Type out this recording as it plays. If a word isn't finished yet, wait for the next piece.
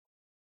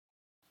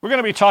We're going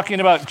to be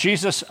talking about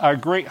Jesus, our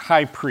great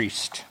high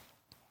priest.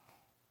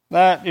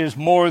 That is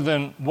more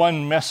than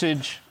one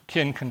message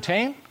can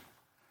contain.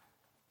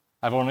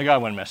 I've only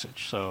got one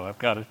message, so I've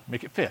got to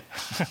make it fit.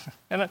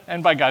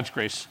 and by God's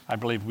grace, I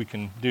believe we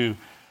can do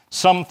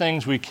some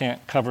things. We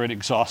can't cover it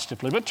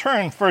exhaustively. But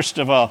turn, first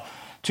of all,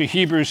 to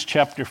Hebrews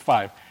chapter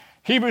 5.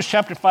 Hebrews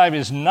chapter 5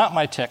 is not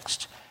my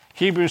text.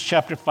 Hebrews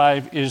chapter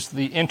 5 is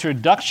the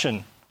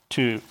introduction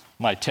to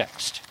my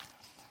text.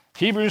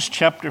 Hebrews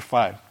chapter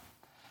 5.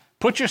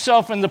 Put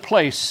yourself in the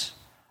place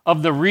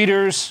of the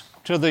readers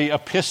to the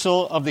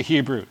epistle of the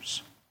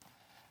Hebrews.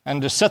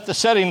 And to set the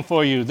setting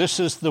for you,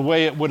 this is the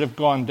way it would have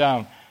gone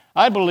down.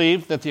 I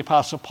believe that the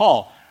Apostle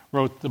Paul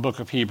wrote the book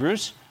of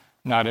Hebrews.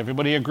 Not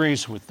everybody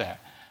agrees with that.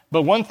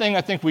 But one thing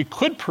I think we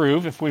could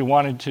prove, if we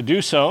wanted to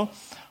do so,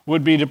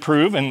 would be to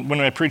prove, and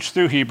when I preach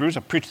through Hebrews, I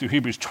preached through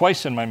Hebrews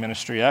twice in my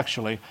ministry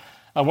actually,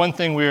 one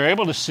thing we were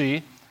able to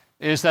see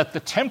is that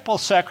the temple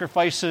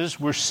sacrifices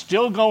were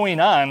still going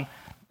on.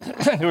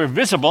 They were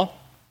visible.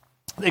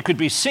 They could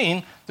be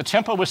seen. The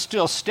temple was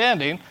still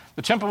standing.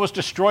 The temple was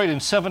destroyed in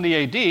 70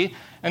 A.D.,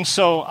 and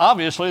so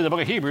obviously the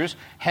book of Hebrews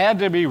had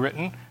to be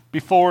written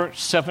before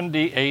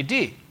 70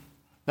 A.D.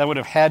 That would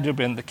have had to have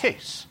been the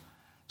case.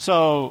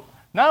 So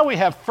now we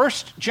have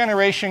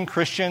first-generation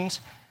Christians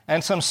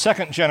and some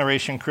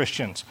second-generation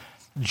Christians.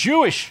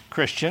 Jewish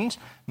Christians,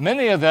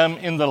 many of them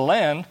in the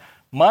land,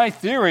 my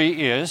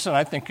theory is, and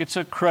I think it's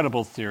a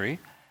credible theory,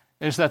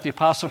 is that the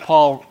Apostle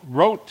Paul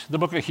wrote the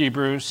book of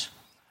Hebrews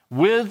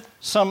with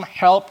some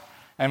help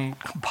and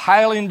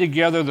compiling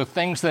together the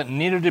things that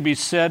needed to be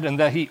said and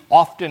that he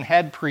often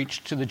had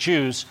preached to the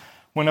Jews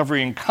whenever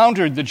he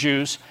encountered the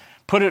Jews,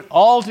 put it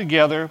all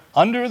together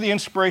under the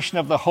inspiration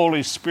of the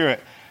Holy Spirit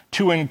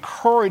to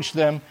encourage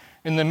them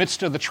in the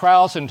midst of the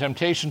trials and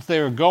temptations they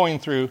were going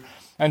through.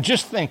 And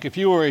just think, if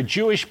you were a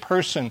Jewish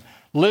person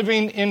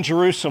living in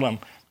Jerusalem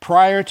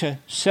prior to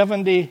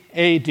 70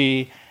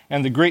 A.D.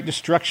 and the great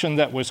destruction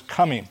that was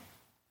coming,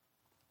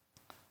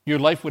 your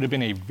life would have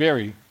been a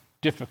very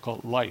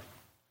difficult life.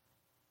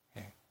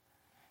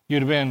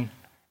 You'd have been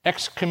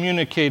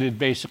excommunicated,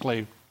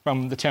 basically,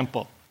 from the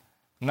temple,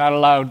 not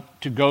allowed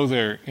to go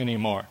there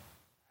anymore.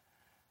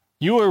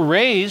 You were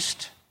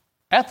raised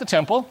at the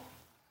temple.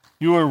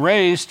 You were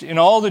raised in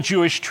all the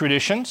Jewish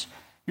traditions.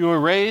 You were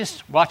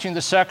raised watching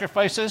the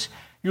sacrifices.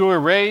 You were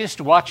raised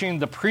watching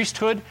the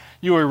priesthood.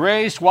 You were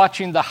raised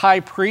watching the high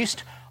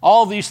priest.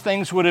 All these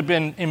things would have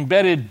been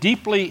embedded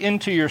deeply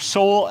into your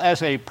soul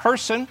as a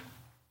person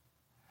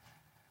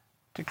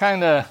to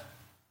kind of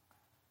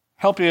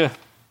help you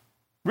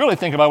really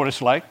think about what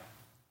it's like.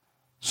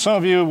 Some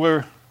of you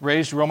were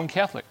raised Roman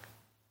Catholic.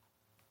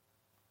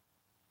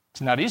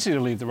 It's not easy to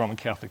leave the Roman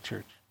Catholic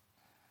Church,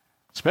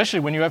 especially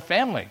when you have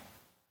family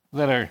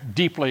that are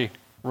deeply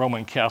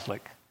Roman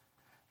Catholic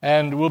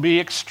and will be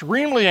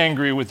extremely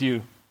angry with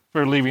you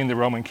for leaving the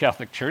Roman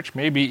Catholic Church,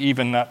 maybe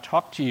even not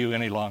talk to you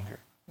any longer.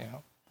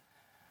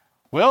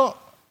 Well,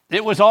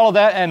 it was all of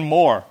that and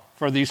more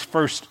for these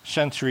first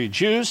century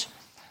Jews.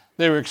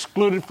 They were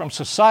excluded from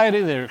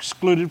society. They were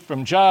excluded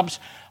from jobs.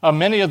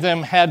 Many of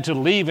them had to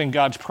leave in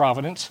God's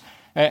providence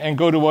and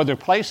go to other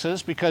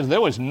places because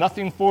there was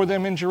nothing for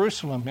them in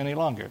Jerusalem any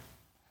longer.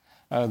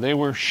 They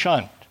were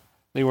shunned.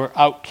 They were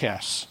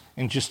outcasts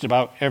in just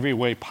about every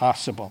way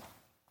possible.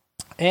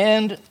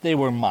 And they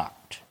were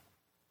mocked.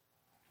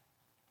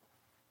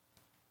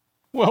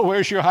 Well,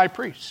 where's your high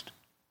priest?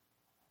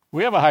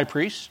 We have a high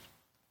priest.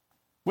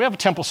 We have a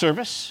temple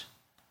service.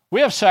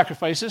 We have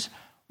sacrifices.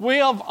 We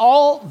have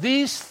all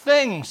these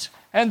things,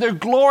 and they're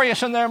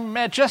glorious and they're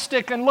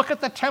majestic, and look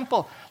at the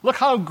temple. Look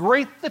how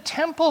great the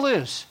temple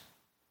is.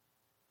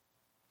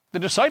 The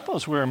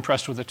disciples were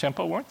impressed with the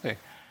temple, weren't they?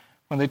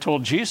 When they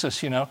told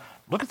Jesus,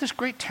 look at this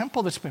great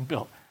temple that's been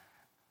built.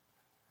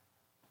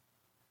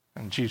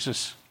 And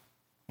Jesus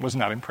was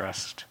not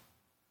impressed.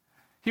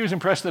 He was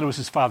impressed that it was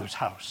his Father's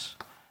house,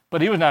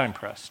 but he was not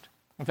impressed.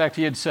 In fact,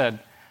 he had said,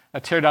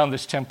 tear down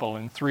this temple,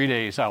 in 3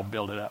 days I'll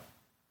build it up.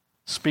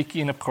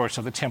 Speaking, of course,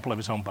 of the temple of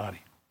his own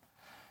body.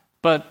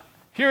 But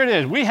here it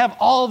is. We have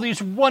all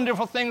these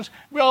wonderful things.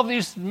 We have all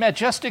these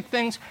majestic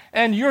things,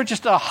 and you're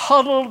just a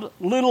huddled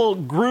little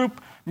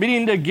group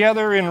meeting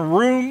together in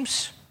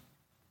rooms.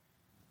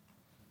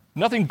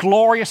 Nothing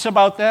glorious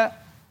about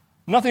that.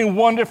 Nothing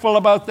wonderful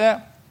about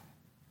that.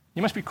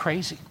 You must be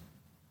crazy.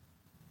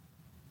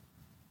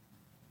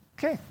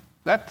 Okay,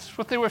 that's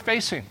what they were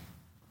facing.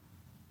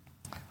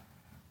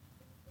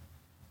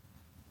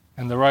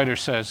 And the writer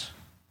says,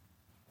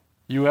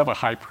 you have a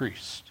high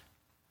priest,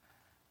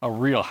 a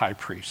real high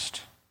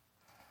priest,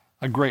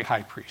 a great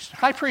high priest.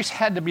 High priest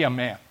had to be a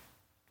man.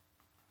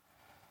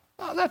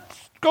 Well, that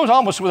goes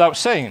almost without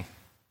saying,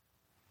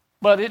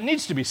 but it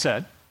needs to be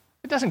said.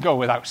 It doesn't go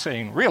without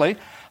saying, really.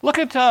 Look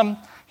at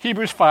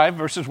Hebrews 5,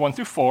 verses 1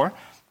 through 4,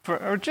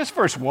 or just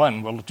verse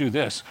 1, we'll do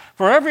this.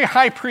 For every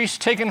high priest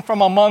taken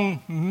from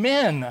among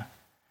men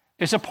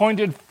is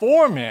appointed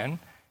for men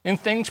in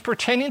things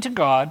pertaining to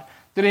God,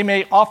 that he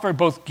may offer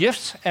both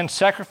gifts and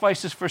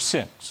sacrifices for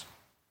sins.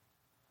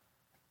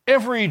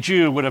 Every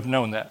Jew would have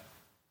known that.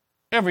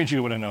 Every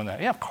Jew would have known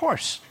that. Yeah, of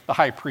course, the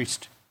high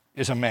priest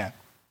is a man.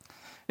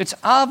 It's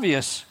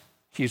obvious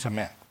he's a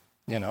man,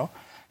 you know.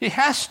 He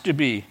has to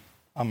be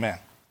a man.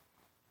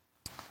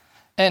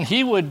 And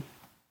he would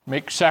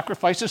make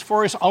sacrifices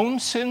for his own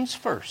sins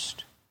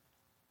first,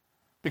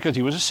 because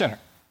he was a sinner.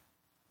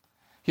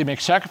 He'd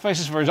make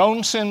sacrifices for his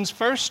own sins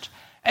first,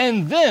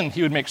 and then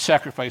he would make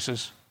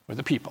sacrifices for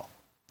the people.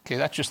 Okay,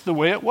 that's just the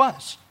way it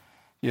was,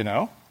 you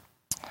know.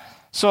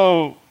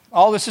 So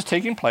all this is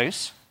taking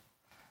place,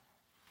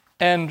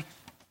 and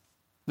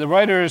the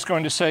writer is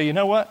going to say, you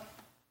know what?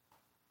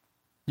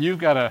 You've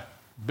got a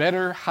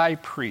better high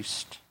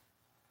priest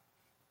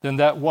than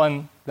that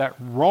one that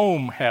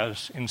Rome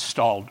has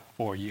installed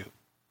for you.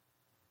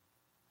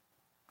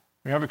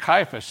 Remember,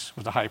 Caiaphas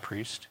was the high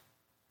priest,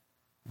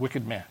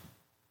 wicked man.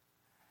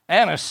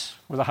 Annas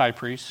was the high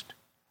priest,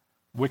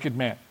 wicked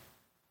man.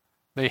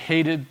 They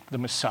hated the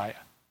Messiah.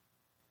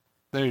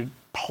 They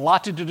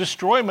plotted to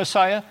destroy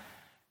Messiah,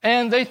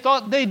 and they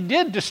thought they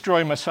did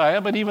destroy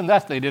Messiah, but even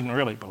that they didn't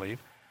really believe,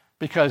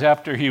 because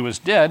after he was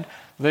dead,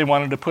 they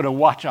wanted to put a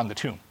watch on the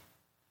tomb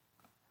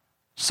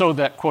so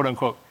that, quote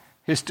unquote,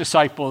 his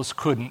disciples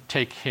couldn't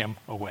take him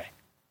away.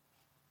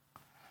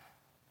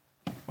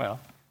 Well,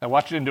 that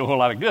watch didn't do a whole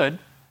lot of good,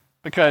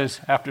 because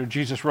after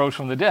Jesus rose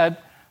from the dead,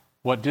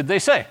 what did they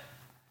say?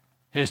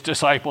 His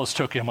disciples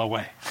took him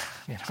away.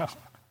 You know,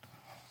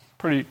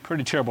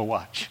 pretty terrible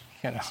watch,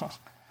 you know.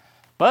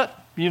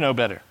 But you know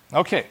better.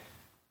 Okay,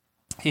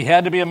 he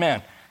had to be a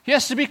man. He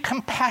has to be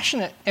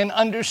compassionate and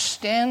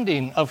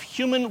understanding of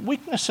human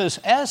weaknesses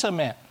as a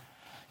man.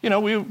 You know,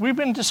 we've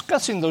been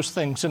discussing those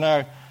things in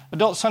our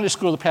adult Sunday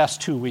school the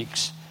past 2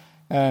 weeks.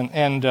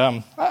 And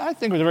I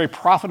think it was a very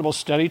profitable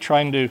study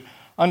trying to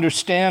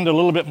understand a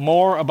little bit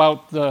more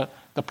about the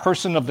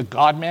person of the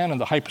God-man and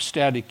the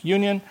hypostatic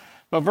union.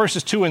 But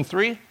verses 2 and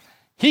 3,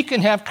 he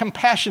can have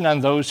compassion on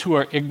those who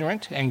are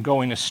ignorant and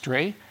going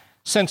astray,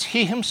 since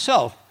he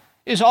himself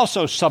is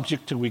also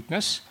subject to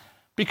weakness.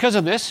 Because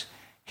of this,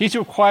 he's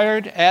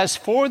required, as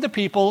for the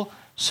people,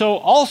 so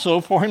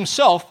also for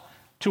himself,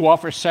 to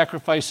offer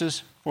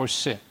sacrifices for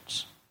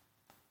sins.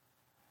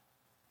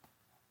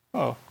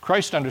 Oh,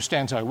 Christ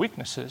understands our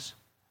weaknesses.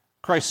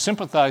 Christ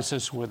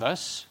sympathizes with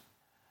us,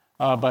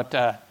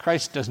 but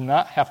Christ does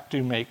not have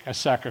to make a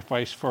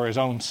sacrifice for his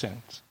own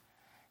sins.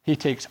 He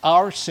takes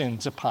our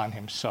sins upon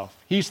himself.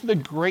 He's the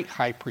great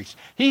high priest.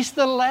 He's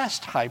the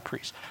last high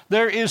priest.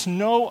 There is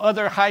no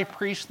other high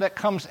priest that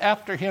comes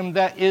after him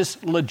that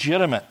is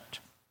legitimate.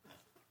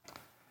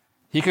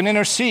 He can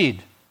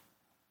intercede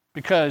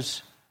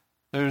because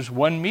there's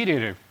one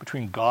mediator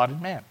between God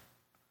and man,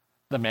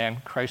 the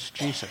man Christ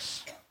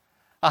Jesus.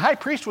 A high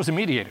priest was a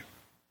mediator.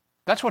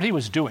 That's what he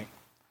was doing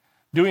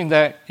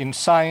that in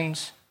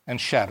signs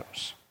and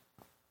shadows.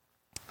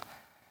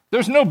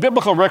 There's no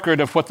biblical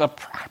record of what the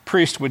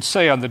priest would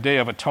say on the Day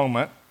of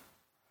Atonement,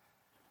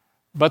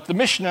 but the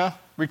Mishnah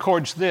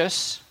records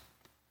this,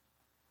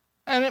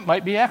 and it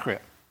might be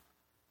accurate.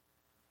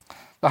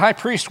 The high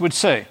priest would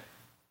say,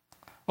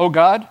 "O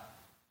God,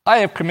 I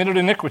have committed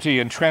iniquity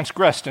and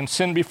transgressed and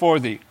sinned before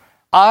thee,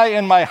 I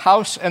and my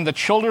house and the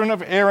children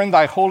of Aaron,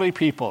 thy holy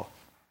people.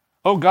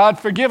 O God,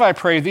 forgive, I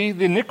pray thee,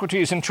 the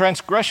iniquities and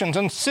transgressions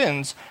and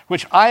sins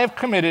which I have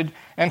committed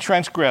and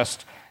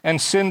transgressed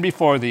and sinned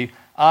before thee,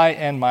 I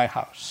and my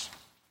house."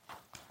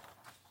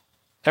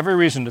 Every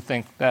reason to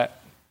think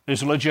that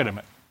is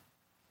legitimate.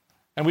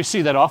 And we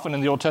see that often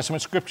in the Old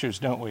Testament scriptures,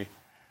 don't we?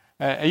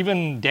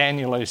 Even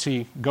Daniel, as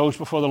he goes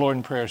before the Lord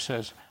in prayer,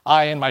 says,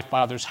 "I and my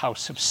father's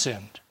house have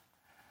sinned,"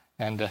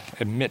 and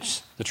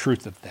admits the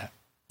truth of that.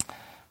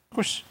 Of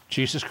course,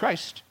 Jesus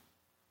Christ,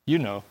 you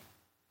know,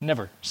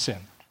 never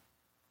sinned.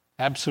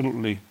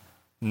 Absolutely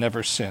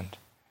never sinned.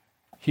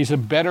 He's a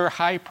better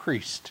high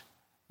priest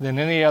than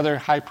any other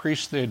high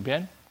priest there had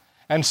been,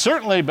 and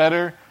certainly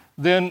better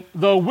than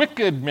the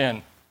wicked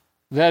men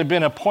that had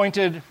been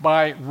appointed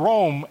by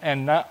Rome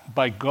and not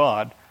by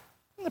God,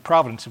 in the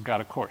providence of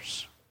God, of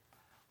course.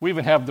 We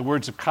even have the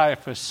words of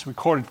Caiaphas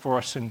recorded for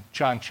us in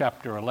John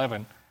chapter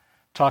 11,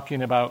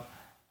 talking about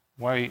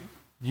why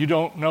you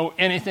don't know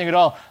anything at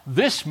all.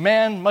 This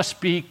man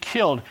must be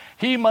killed.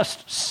 He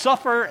must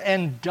suffer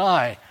and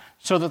die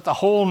so that the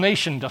whole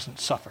nation doesn't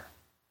suffer.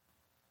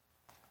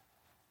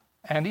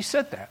 And he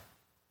said that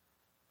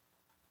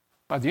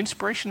by the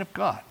inspiration of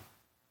God.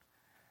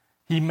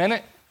 He meant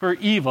it for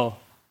evil.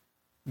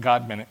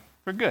 God meant it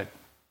for good.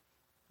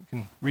 You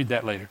can read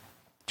that later,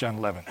 John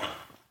 11.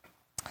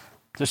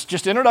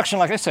 Just introduction,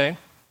 like I say.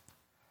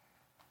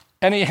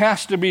 And he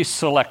has to be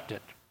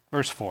selected.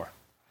 Verse 4.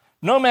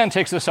 No man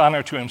takes this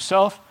honor to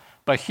himself,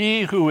 but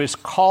he who is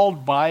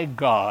called by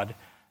God,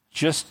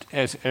 just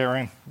as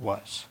Aaron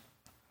was.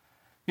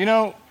 You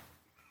know,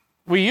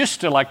 we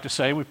used to like to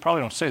say, we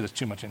probably don't say this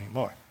too much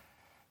anymore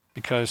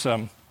because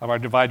of our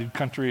divided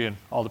country and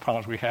all the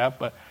problems we have,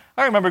 but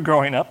I remember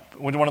growing up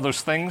with one of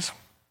those things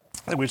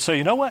that we'd say,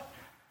 you know what,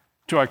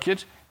 to our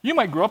kids, you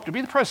might grow up to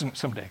be the president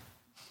someday.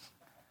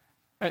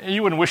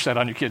 You wouldn't wish that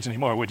on your kids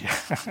anymore, would you?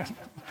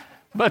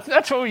 But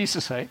that's what we used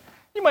to say.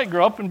 You might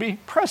grow up and be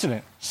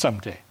president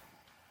someday.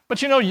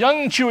 But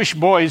young Jewish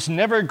boys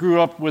never grew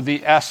up with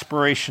the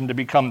aspiration to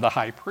become the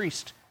high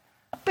priest.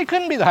 They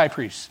couldn't be the high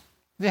priest.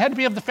 They had to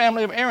be of the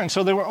family of Aaron,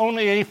 so there were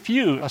only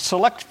a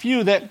select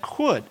few that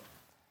could.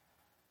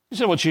 You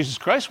said, well, Jesus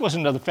Christ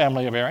wasn't of the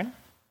family of Aaron.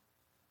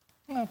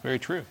 No, very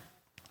true.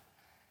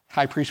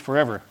 High priest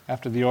forever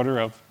after the order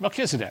of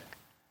Melchizedek.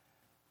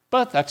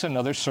 But that's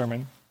another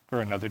sermon for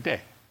another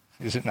day,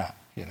 is it not?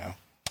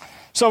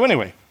 So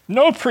anyway,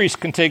 no priest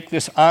can take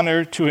this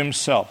honor to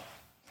himself.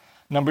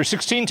 Number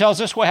 16 tells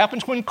us what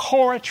happens when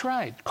Korah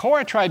tried.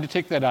 Korah tried to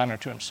take that honor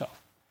to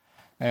himself.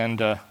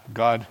 And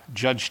God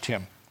judged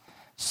him,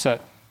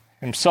 set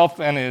himself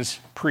and his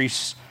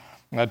priests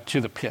to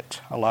the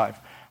pit alive.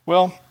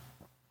 Well,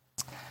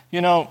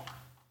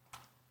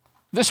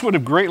 this would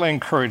have greatly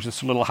encouraged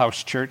this little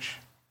house church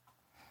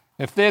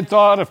if they had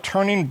thought of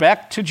turning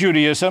back to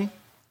Judaism,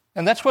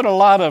 and that's what a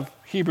lot of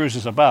Hebrews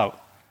is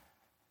about,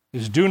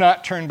 is do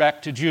not turn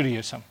back to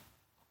Judaism.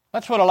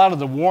 That's what a lot of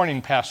the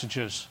warning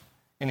passages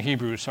in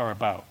Hebrews are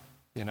about,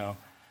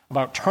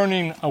 about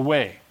turning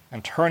away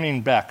and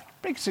turning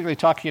back. Basically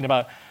talking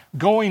about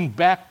going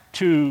back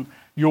to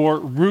your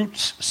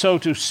roots, so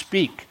to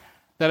speak,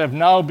 that have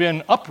now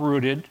been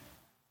uprooted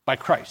by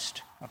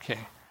Christ. Okay,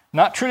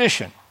 not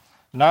tradition,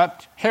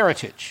 not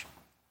heritage.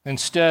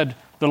 Instead,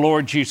 the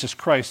Lord Jesus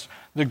Christ,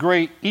 the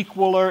great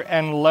equaler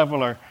and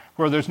leveler,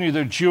 where there's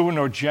neither Jew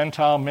nor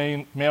Gentile,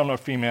 male nor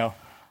female,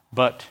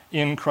 but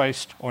in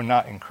Christ or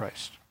not in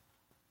Christ.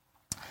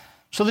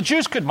 So the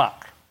Jews could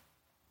mock.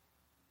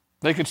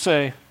 They could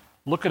say,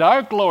 look at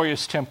our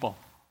glorious temple.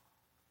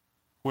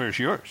 Where's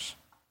yours?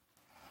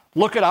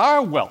 Look at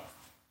our wealth.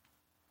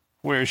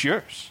 Where's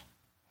yours?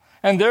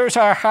 And there's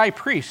our high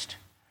priest.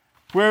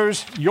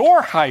 Where's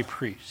your high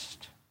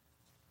priest?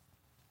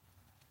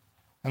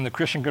 And the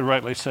Christian could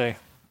rightly say,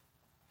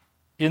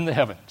 in the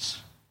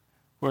heavens,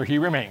 where he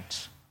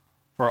remains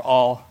for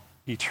all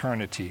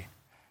eternity,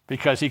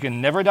 because he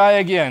can never die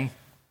again,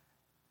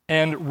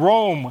 and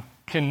Rome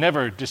can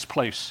never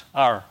displace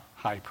our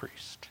high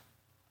priest.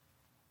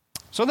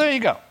 So there you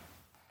go.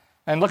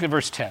 And look at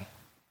verse 10.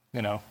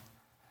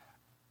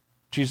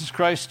 Jesus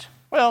Christ,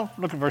 look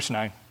at verse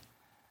 9.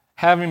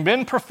 Having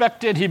been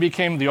perfected, he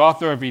became the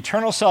author of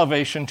eternal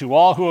salvation to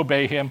all who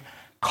obey him,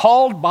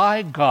 called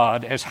by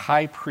God as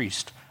high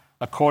priest,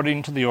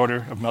 according to the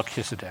order of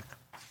Melchizedek.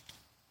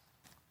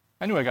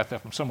 I knew I got that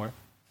from somewhere.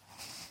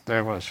 There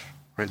it was,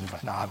 written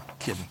by, no, I'm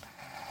kidding.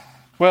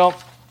 Well,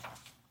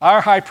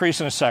 our high priest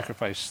and his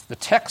sacrifice. The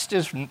text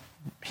is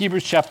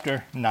Hebrews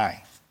chapter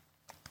 9.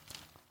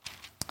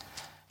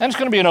 And it's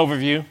going to be an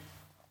overview.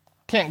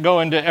 Can't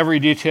go into every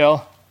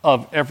detail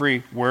of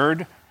every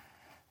word.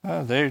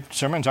 Their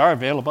sermons are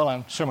available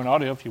on sermon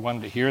audio if you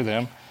wanted to hear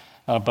them.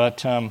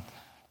 But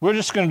we're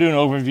just going to do an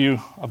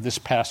overview of this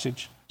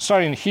passage,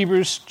 starting in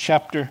Hebrews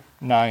chapter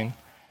 9,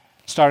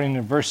 starting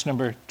in verse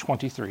number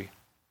 23.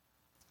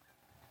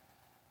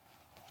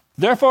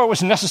 Therefore it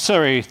was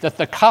necessary that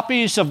the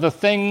copies of the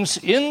things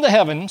in the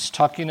heavens,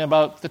 talking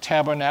about the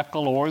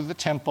tabernacle or the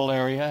temple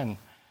area,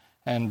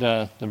 and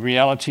the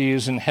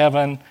realities in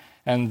heaven,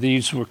 and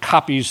these were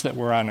copies that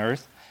were on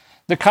earth.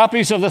 The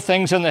copies of the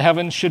things in the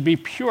heavens should be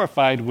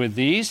purified with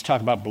these,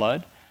 talk about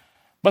blood,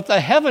 but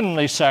the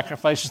heavenly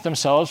sacrifices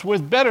themselves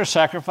with better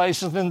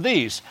sacrifices than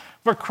these.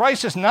 For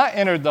Christ has not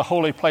entered the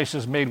holy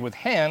places made with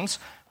hands,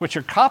 which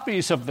are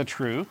copies of the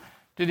true.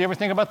 Did you ever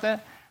think about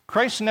that?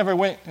 Christ never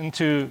went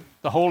into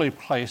the holy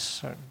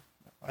place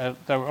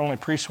that only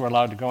priests were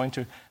allowed to go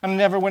into, and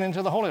never went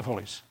into the Holy of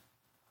Holies.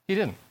 He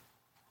didn't.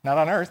 Not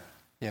on earth,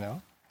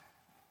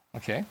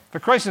 Okay. For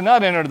Christ did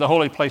not enter the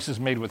holy places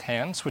made with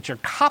hands, which are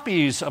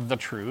copies of the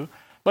true,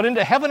 but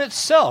into heaven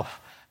itself,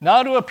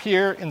 now to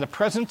appear in the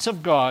presence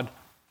of God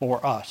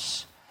for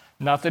us.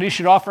 Not that he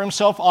should offer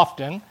himself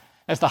often,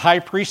 as the high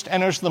priest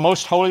enters the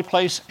most holy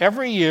place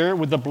every year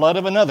with the blood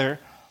of another,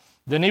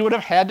 then he would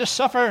have had to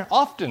suffer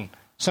often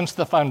since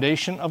the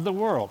foundation of the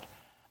world.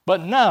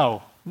 But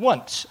now,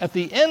 once, at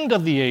the end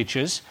of the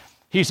ages,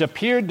 he's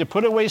appeared to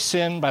put away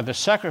sin by the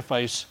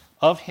sacrifice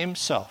of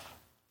himself.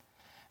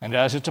 And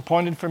as it's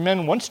appointed for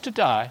men once to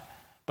die,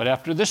 but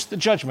after this the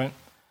judgment,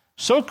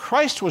 so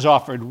Christ was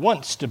offered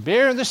once to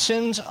bear the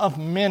sins of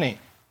many.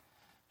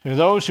 To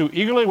those who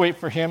eagerly wait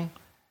for him,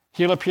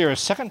 he'll appear a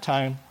second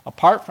time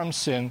apart from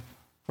sin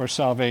for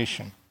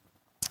salvation.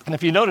 And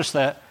if you notice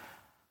that,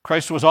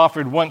 Christ was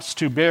offered once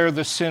to bear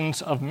the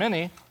sins of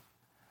many,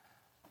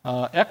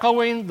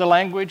 echoing the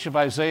language of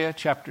Isaiah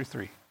chapter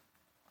 3,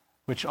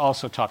 which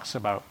also talks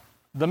about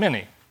the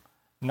many,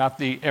 not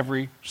the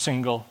every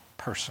single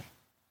person.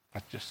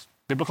 That's just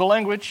biblical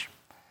language.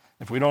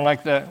 If we don't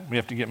like that, we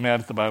have to get mad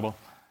at the Bible,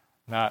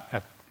 not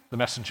at the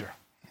messenger.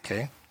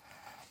 Okay?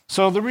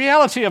 So the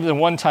reality of the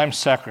one-time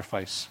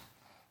sacrifice,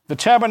 the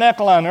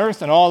tabernacle on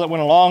earth and all that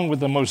went along with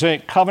the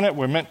Mosaic covenant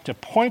were meant to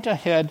point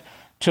ahead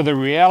to the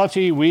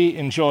reality we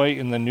enjoy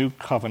in the new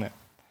covenant.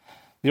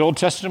 The Old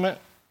Testament,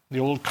 the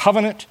Old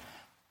Covenant,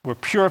 were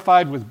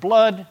purified with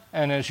blood,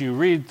 and as you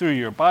read through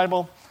your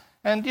Bible,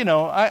 and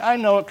I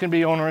know it can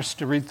be onerous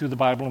to read through the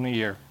Bible in a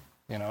year.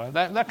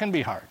 That can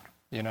be hard.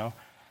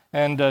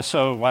 And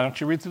so why don't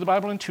you read through the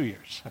Bible in 2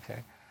 years? Okay,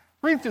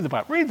 read through the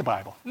Bible. Read the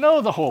Bible.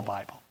 Know the whole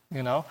Bible,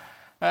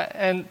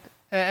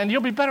 and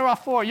you'll be better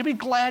off for it. You'll be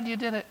glad you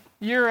did it.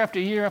 Year after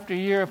year after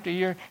year after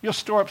year, you'll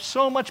store up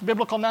so much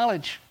biblical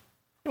knowledge.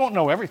 You won't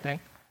know everything.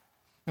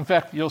 In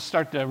fact, you'll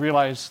start to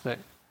realize that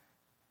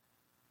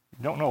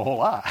you don't know a whole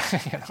lot.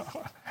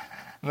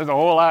 There's a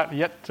whole lot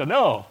yet to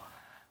know.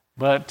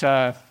 But,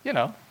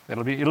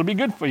 it'll be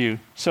good for you.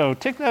 So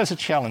take that as a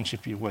challenge,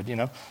 if you would.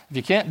 If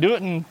you can't do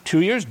it in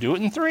 2 years, do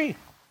it in 3.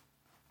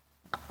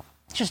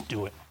 Just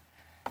do it.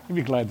 You'll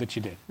be glad that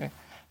you did.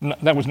 No,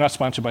 that was not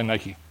sponsored by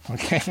Nike.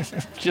 Okay,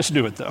 just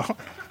do it though.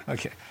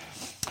 Okay.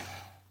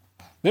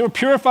 They were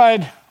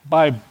purified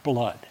by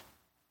blood,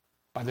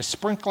 by the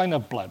sprinkling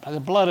of blood, by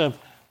the blood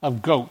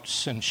of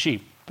goats and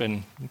sheep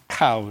and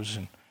cows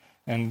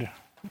and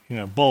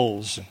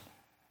bulls.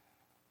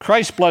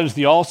 Christ's blood is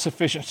the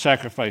all-sufficient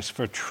sacrifice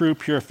for true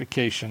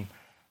purification.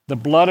 The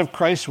blood of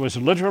Christ was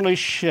literally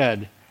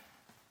shed,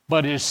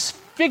 but is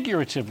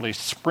figuratively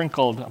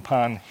sprinkled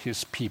upon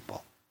his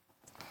people.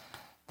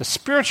 The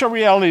spiritual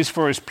realities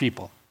for his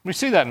people. We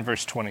see that in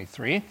verse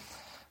 23.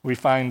 We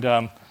find,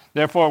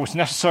 therefore, it was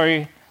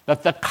necessary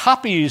that the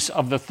copies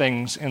of the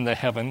things in the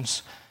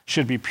heavens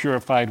should be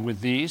purified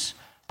with these,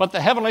 but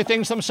the heavenly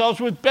things themselves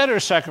with better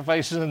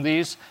sacrifices than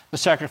these, the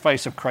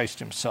sacrifice of Christ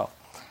himself.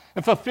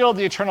 It fulfilled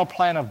the eternal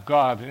plan of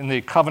God in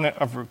the covenant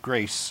of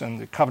grace and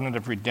the covenant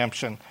of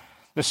redemption.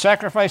 The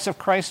sacrifice of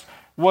Christ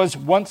was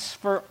once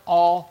for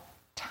all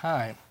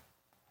time.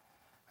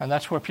 And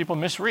that's where people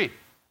misread.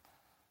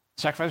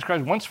 Sacrifice of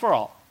Christ once for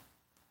all.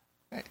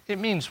 It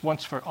means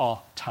once for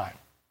all time.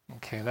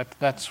 Okay,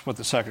 that's what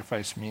the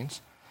sacrifice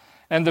means.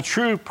 And the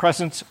true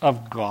presence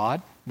of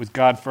God, with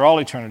God for all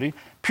eternity,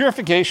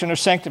 purification or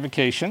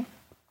sanctification,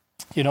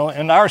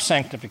 and our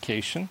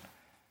sanctification.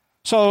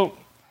 So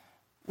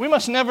we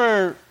must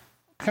never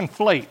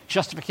conflate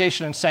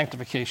justification and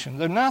sanctification.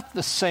 They're not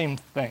the same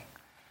thing.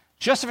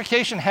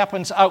 Justification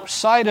happens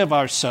outside of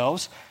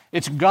ourselves.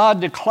 It's God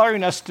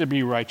declaring us to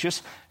be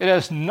righteous. It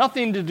has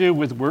nothing to do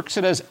with works.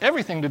 It has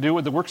everything to do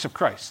with the works of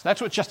Christ.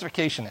 That's what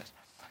justification is.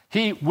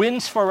 He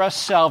wins for us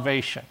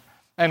salvation,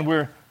 and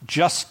we're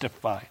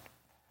justified.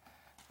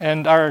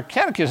 And our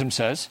catechism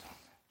says,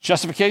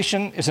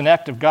 justification is an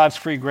act of God's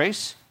free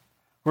grace,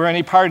 wherein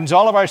he pardons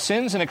all of our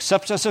sins and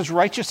accepts us as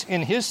righteous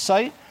in his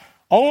sight,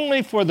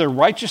 only for the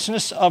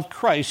righteousness of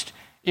Christ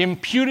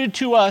imputed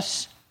to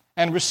us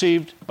and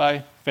received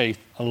by faith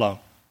alone.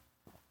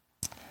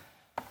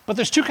 But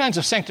there's two kinds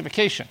of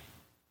sanctification.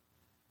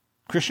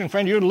 Christian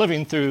friend, you're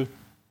living through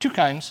two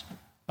kinds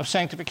of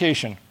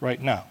sanctification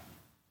right now.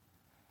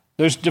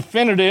 There's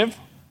definitive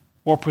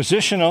or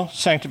positional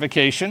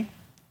sanctification.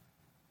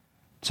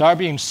 It's our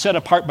being set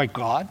apart by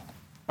God,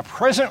 a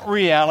present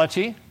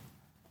reality.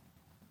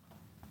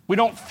 We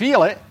don't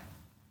feel it,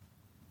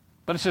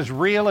 but it's as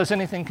real as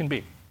anything can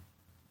be.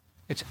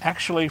 It's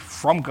actually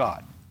from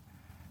God.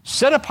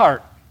 Set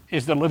apart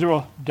is the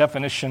literal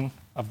definition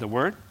of the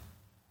word.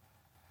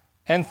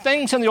 And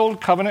things in the Old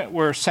Covenant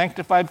were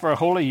sanctified for a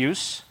holy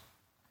use,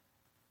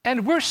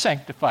 and we're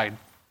sanctified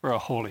for a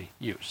holy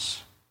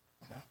use.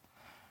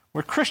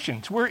 We're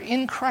Christians. We're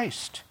in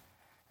Christ.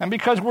 And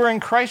because we're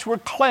in Christ, we're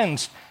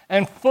cleansed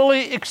and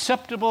fully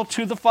acceptable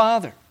to the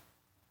Father.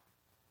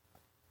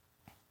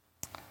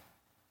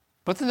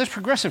 But then there's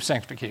progressive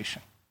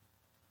sanctification.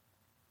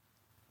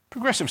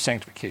 Progressive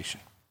sanctification.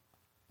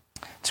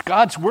 It's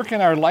God's work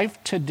in our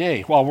life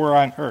today while we're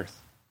on earth.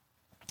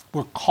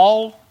 We're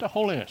called to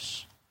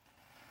holiness.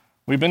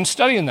 We've been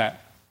studying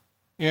that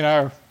in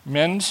our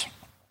men's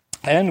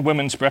and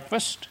women's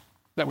breakfast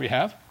that we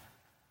have,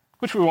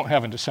 which we won't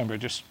have in December,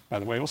 just by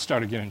the way. We'll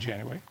start again in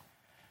January.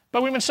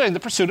 But we've been studying the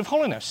pursuit of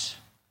holiness.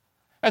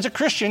 As a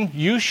Christian,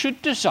 you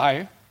should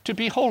desire to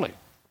be holy.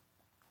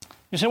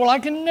 You say, well, I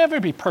can never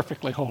be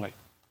perfectly holy.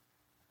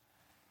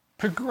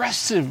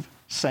 Progressive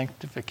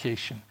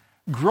sanctification,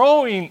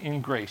 growing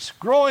in grace,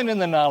 growing in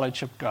the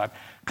knowledge of God,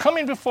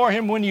 coming before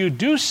him when you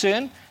do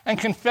sin and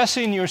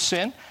confessing your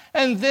sin,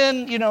 and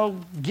then,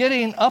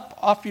 getting up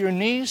off your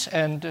knees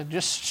and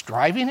just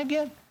striving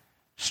again,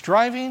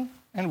 striving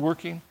and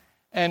working.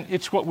 And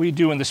it's what we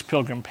do in this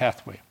pilgrim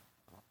pathway.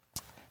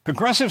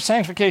 Progressive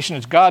sanctification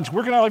is God's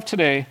work in our life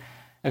today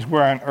as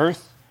we're on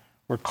earth.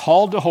 We're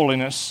called to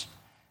holiness.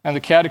 And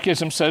the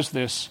Catechism says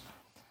this: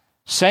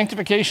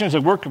 sanctification is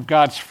a work of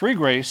God's free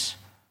grace,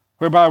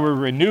 whereby we're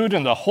renewed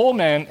in the whole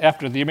man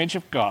after the image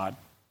of God.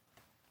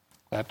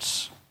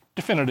 That's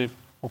definitive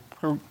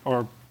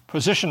or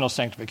positional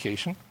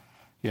sanctification,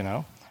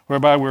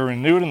 whereby we're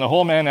renewed in the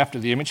whole man after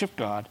the image of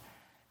God,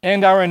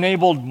 and are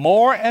enabled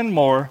more and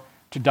more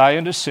to die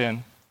unto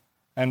sin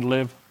and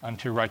live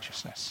unto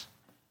righteousness.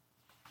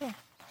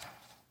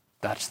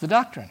 That's the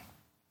doctrine.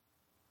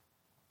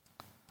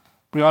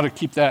 We ought to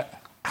keep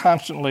that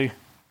constantly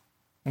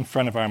in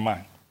front of our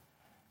mind.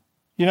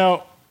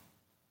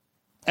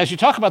 As you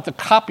talk about the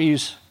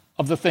copies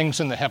of the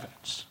things in the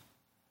heavens,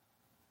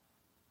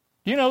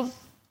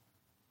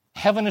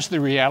 heaven is the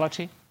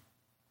reality,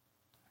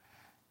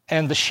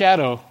 and the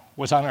shadow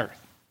was on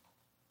earth.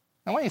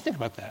 Now, why don't you think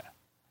about that?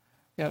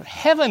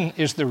 Heaven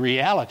is the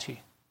reality.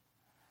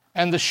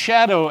 And the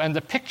shadow and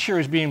the picture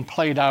is being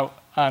played out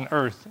on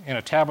earth in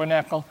a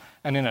tabernacle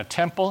and in a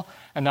temple.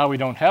 And now we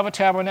don't have a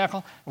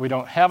tabernacle. We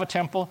don't have a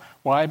temple.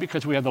 Why?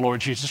 Because we have the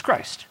Lord Jesus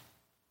Christ.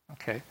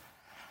 Okay.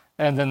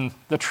 And then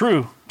the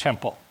true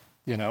temple,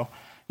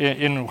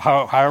 in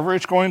however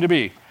it's going to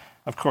be,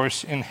 of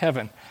course, in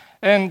heaven.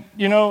 And,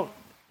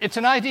 it's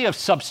an idea of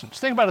substance.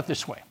 Think about it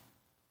this way.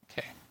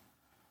 Okay.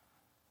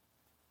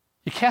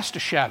 You cast a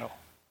shadow.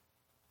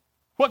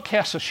 What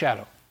casts a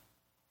shadow?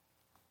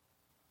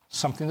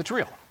 Something that's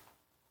real.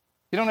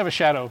 You don't have a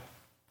shadow,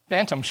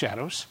 phantom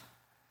shadows.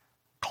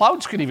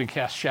 Clouds could even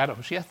cast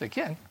shadows. Yes, they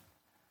can.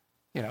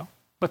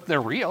 But they're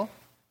real.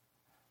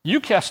 You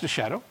cast a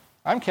shadow.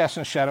 I'm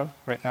casting a shadow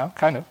right now,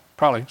 kind of,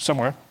 probably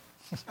somewhere.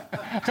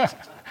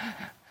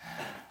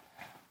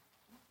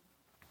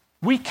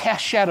 We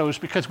cast shadows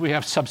because we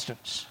have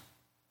substance.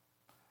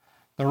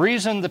 The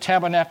reason the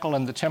tabernacle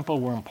and the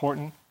temple were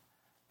important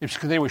is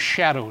because they were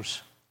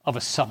shadows of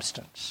a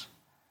substance.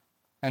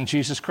 And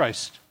Jesus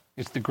Christ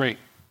is the great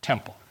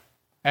temple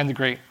and the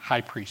great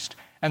high priest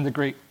and the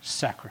great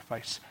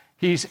sacrifice.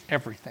 He's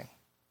everything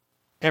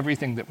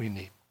that we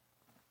need.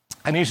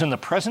 And he's in the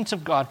presence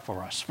of God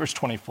for us. Verse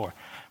 24.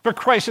 For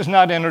Christ has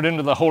not entered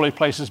into the holy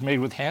places made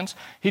with hands.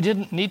 He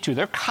didn't need to.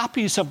 They're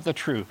copies of the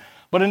true.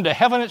 But into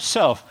heaven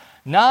itself,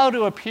 now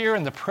to appear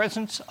in the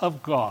presence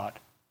of God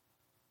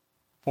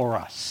for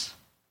us.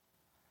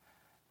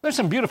 There's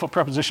some beautiful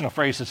prepositional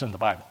phrases in the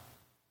Bible.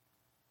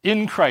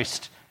 In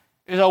Christ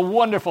is a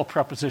wonderful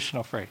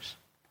prepositional phrase.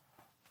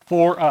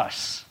 For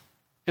us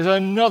is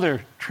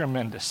another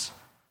tremendous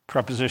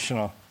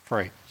prepositional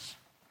phrase.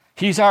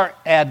 He's our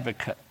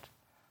advocate,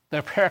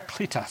 the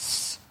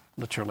Parakletos,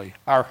 literally,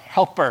 our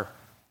helper.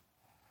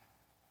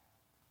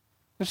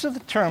 This is the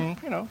term,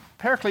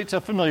 Paraclete's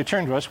a familiar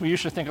term to us. We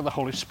usually think of the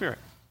Holy Spirit.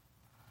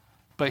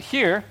 But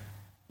here,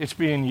 it's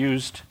being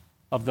used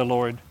of the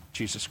Lord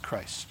Jesus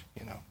Christ,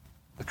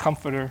 the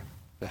comforter,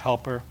 the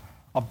helper,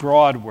 a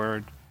broad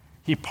word.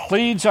 He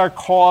pleads our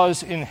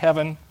cause in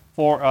heaven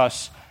for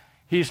us.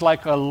 He's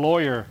like a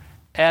lawyer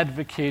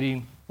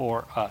advocating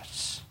for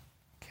us.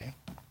 Okay?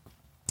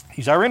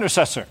 He's our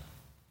intercessor.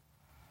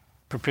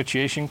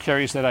 Propitiation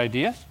carries that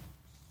idea.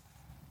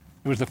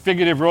 It was the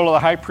figurative role of the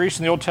high priest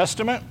in the Old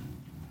Testament,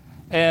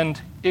 and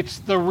it's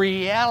the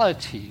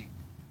reality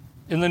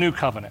in the New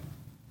Covenant.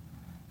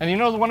 And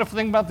the wonderful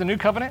thing about the New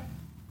Covenant?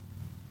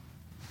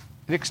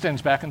 It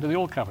extends back into the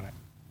Old Covenant.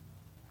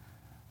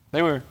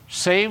 They were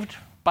saved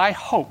by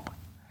hope.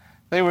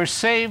 They were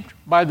saved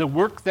by the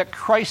work that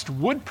Christ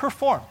would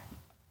perform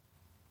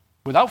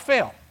without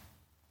fail.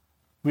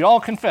 We all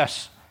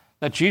confess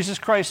that Jesus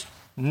Christ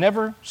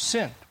never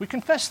sinned. We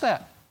confess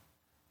that.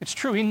 It's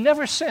true. He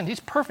never sinned. He's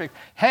perfect.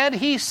 Had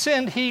he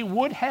sinned, he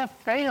would have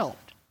failed.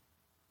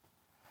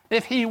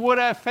 If he would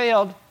have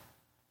failed,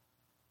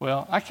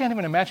 well, I can't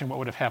even imagine what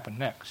would have happened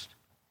next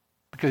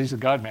because he's a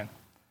God-man.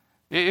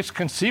 It's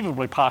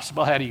conceivably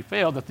possible, had he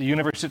failed, that the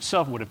universe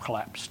itself would have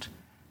collapsed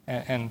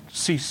and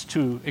ceased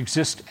to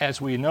exist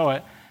as we know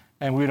it,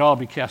 and we'd all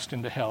be cast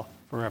into hell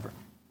forever.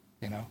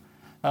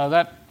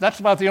 That's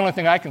about the only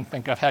thing I can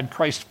think of had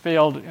Christ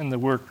failed in the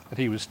work that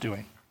he was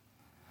doing.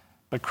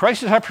 But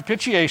Christ is our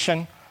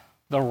propitiation.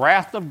 The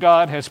wrath of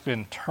God has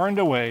been turned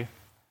away,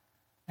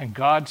 and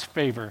God's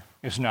favor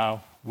is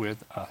now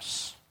with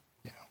us.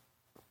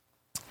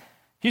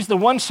 He's the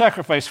one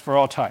sacrifice for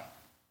all time.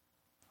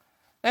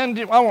 And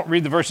I won't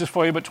read the verses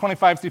for you, but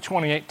 25 through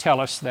 28 tell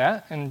us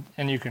that, and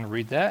you can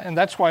read that. And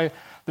that's why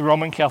the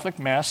Roman Catholic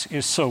Mass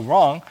is so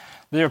wrong.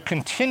 They're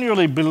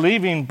continually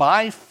believing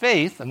by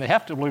faith, and they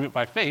have to believe it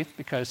by faith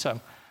because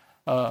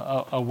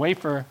a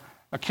wafer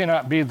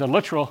cannot be the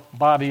literal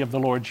body of the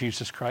Lord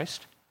Jesus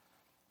Christ.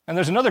 And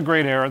there's another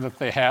great error that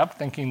they have,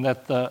 thinking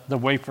that the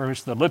wafer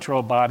is the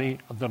literal body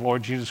of the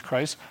Lord Jesus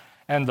Christ,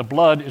 and the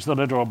blood is the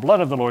literal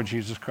blood of the Lord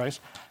Jesus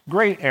Christ.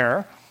 Great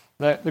error.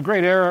 The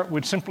great error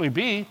would simply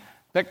be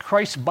that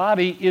Christ's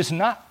body is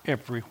not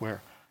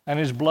everywhere, and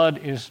his blood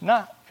is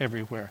not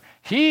everywhere.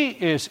 He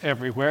is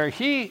everywhere.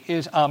 He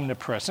is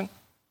omnipresent,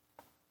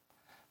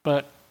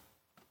 but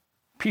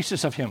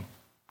pieces of him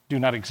do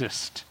not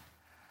exist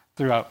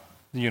throughout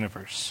the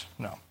universe.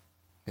 No.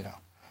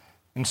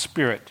 In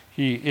spirit,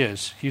 he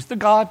is. He's the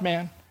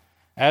God-man.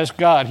 As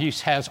God, he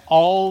has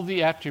all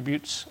the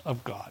attributes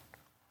of God.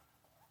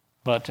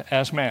 But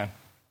as man,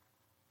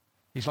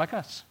 he's like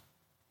us,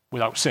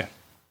 without sin.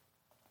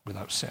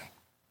 Without sin.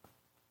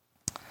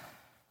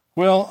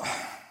 Well,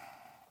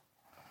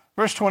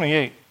 verse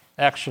 28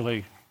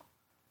 actually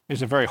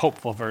is a very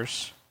hopeful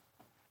verse.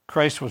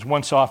 Christ was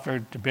once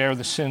offered to bear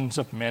the sins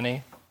of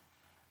many.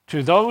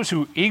 To those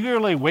who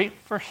eagerly wait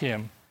for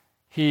him,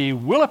 he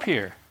will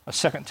appear a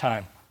second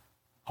time,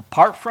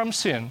 apart from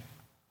sin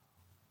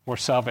or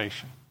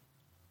salvation.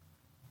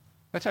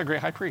 That's our great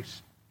high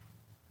priest.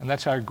 And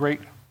that's our great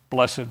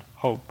blessed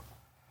hope.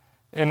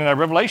 And in our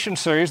Revelation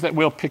series that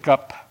we'll pick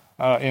up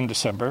in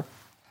December,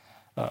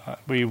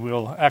 we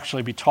will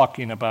actually be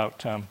talking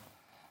about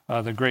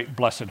the great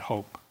blessed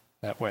hope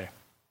that way.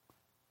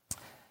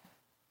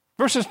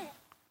 Verses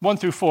 1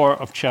 through 4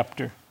 of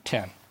chapter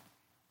 10.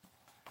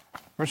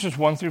 Verses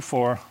 1 through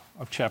 4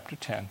 of chapter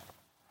 10.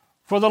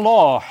 For the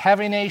law,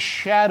 having a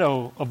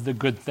shadow of the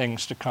good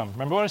things to come.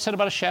 Remember what I said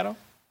about a shadow?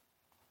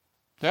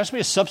 There has to be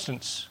a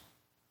substance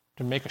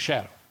to make a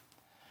shadow.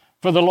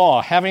 For the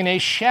law, having a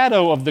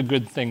shadow of the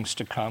good things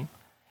to come,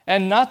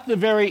 and not the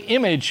very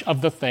image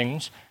of the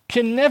things,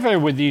 can never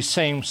with these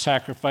same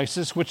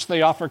sacrifices, which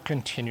they offer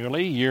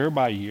continually, year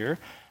by year,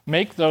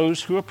 make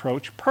those who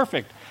approach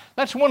perfect.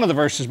 That's one of the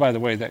verses, by the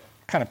way, that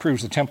kind of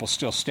proves the temple's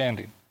still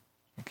standing.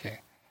 Okay,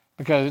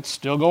 because it's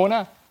still going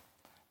on.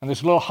 And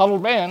this little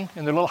huddled band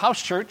in their little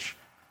house church,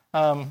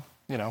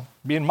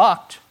 being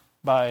mocked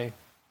by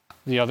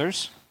the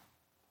others.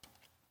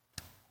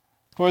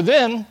 For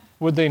then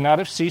would they not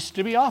have ceased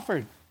to be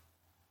offered?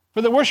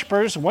 For the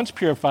worshipers, once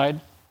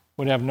purified,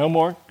 would have no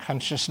more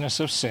consciousness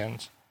of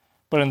sins.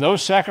 But in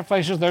those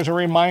sacrifices there's a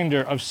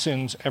reminder of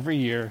sins every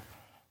year,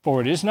 for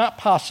it is not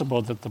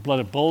possible that the blood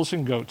of bulls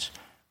and goats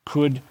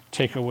could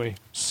take away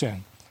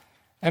sin.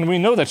 And we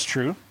know that's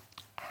true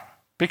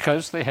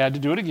because they had to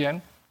do it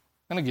again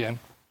and again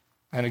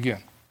and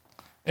again.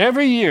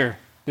 Every year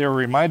they were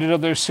reminded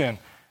of their sin.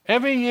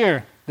 Every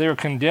year they were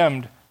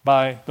condemned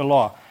by the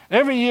law.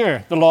 Every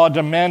year the law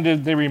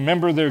demanded they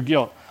remember their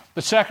guilt.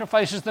 The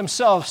sacrifices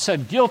themselves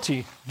said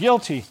guilty,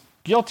 guilty,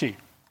 guilty.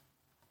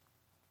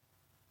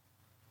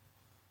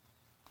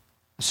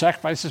 The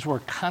sacrifices were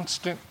a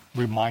constant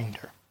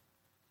reminder.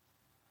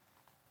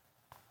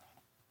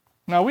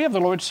 Now we have the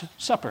Lord's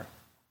Supper.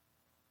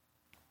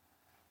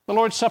 The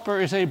Lord's Supper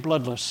is a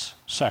bloodless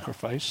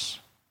sacrifice.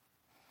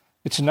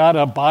 It's not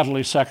a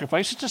bodily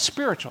sacrifice, it's a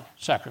spiritual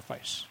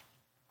sacrifice.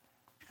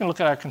 You can look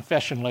at our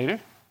confession later,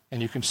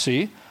 and you can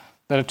see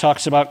that it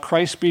talks about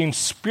Christ being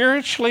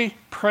spiritually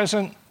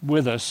present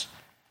with us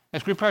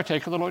as we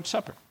partake of the Lord's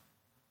Supper.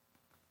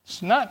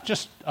 It's not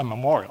just a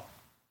memorial.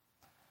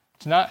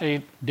 It's not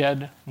a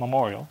dead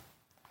memorial.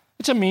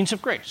 It's a means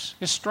of grace.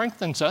 It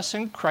strengthens us,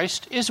 and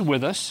Christ is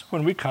with us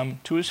when we come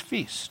to his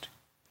feast.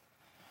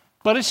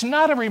 But it's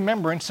not a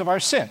remembrance of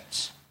our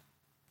sins.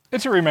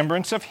 It's a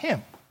remembrance of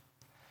him.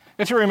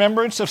 It's a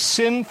remembrance of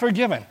sin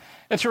forgiven.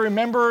 It's a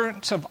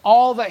remembrance of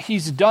all that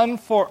he's done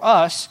for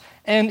us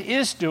and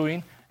is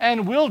doing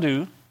and will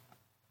do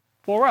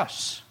for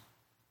us.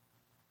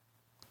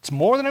 It's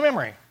more than a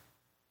memory.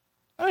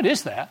 Oh, it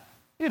is that.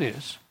 It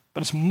is.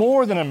 But it's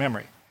more than a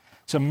memory.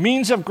 It's a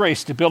means of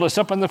grace to build us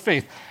up in the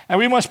faith. And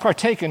we must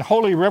partake in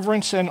holy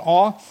reverence and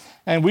awe.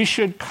 And we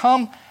should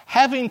come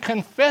having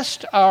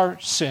confessed our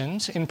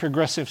sins in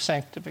progressive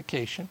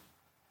sanctification.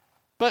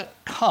 But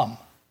come.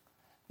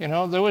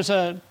 There was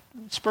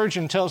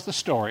Spurgeon tells the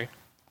story.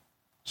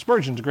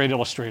 Spurgeon's a great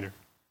illustrator.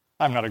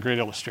 I'm not a great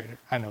illustrator.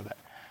 I know that.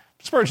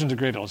 Spurgeon's a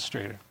great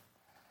illustrator.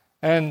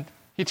 And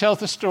he tells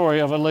the story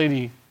of a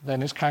lady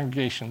in his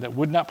congregation that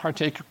would not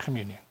partake of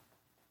communion.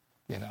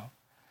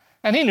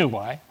 And he knew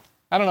why.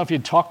 I don't know if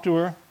he'd talked to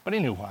her, but he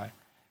knew why.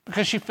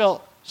 Because she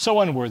felt so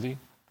unworthy.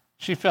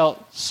 She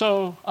felt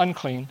so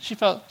unclean. She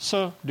felt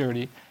so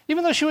dirty.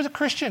 Even though she was a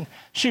Christian,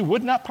 she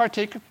would not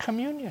partake of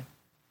communion.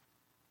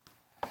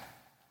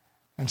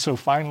 And so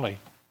finally,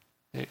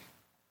 it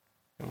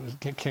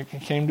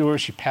came to her,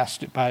 she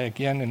passed it by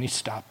again, and he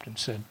stopped and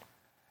said,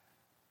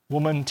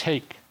 "Woman,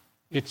 take,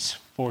 it's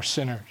for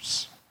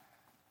sinners."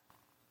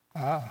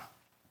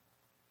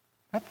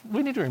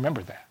 We need to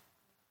remember that.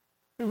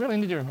 We really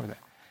need to remember that.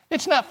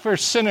 It's not for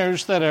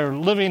sinners that are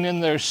living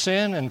in their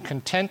sin and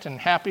content and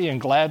happy and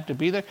glad to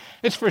be there.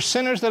 It's for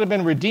sinners that have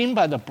been redeemed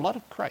by the blood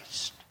of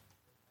Christ.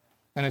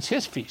 And it's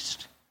his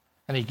feast.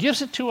 And he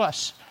gives it to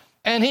us.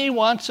 And he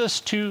wants us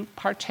to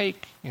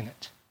partake in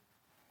it.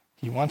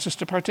 He wants us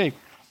to partake.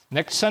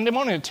 Next Sunday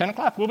morning at 10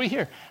 o'clock, we'll be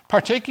here,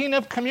 partaking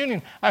of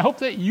communion. I hope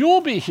that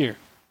you'll be here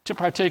to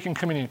partake in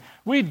communion.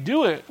 We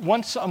do it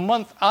once a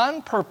month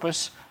on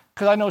purpose,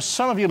 because I know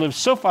some of you live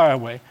so far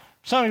away.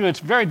 Some of you, it's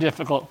very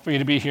difficult for you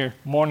to be here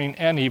morning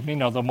and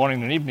evening, although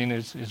morning and evening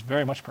is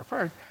very much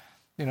preferred,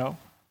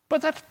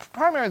 But that's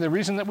primarily the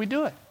reason that we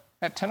do it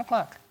at 10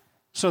 o'clock,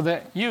 so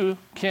that you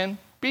can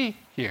be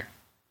here.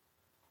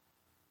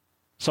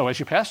 So as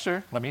your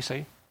pastor, let me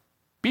say,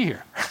 be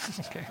here.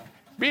 Okay,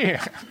 be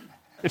here.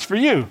 It's for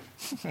you.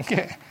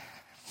 Okay.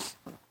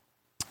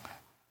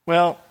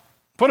 Well,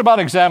 what about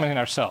examining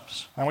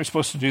ourselves? Aren't we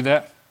supposed to do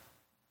that?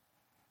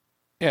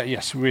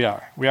 Yes, we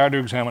are. We are to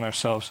examine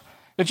ourselves.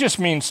 It just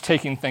means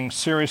taking things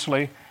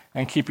seriously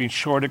and keeping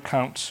short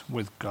accounts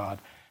with God.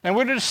 And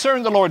we're to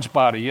discern the Lord's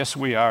body. Yes,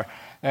 we are.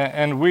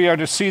 And we are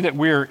to see that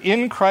we're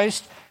in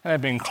Christ and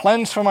have been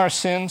cleansed from our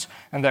sins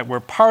and that we're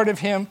part of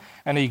him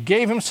and he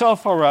gave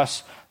himself for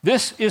us.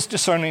 This is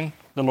discerning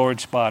the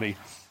Lord's body.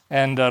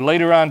 And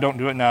later on, don't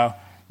do it now,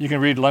 you can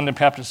read London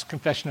Baptist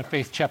Confession of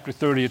Faith, chapter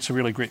 30. It's a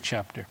really great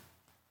chapter. It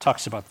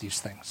talks about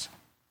these things.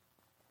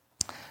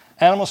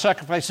 Animal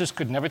sacrifices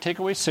could never take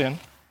away sin.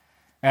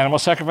 Animal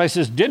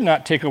sacrifices did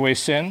not take away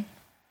sin.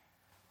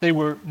 They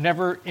were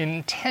never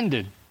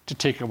intended to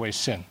take away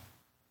sin.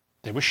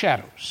 They were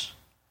shadows.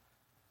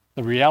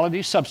 The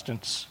reality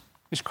substance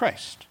is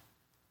Christ.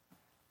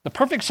 The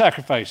perfect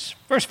sacrifice,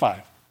 verse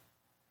 5.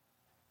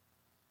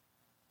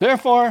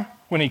 Therefore,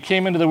 when he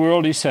came into the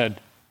world, he said,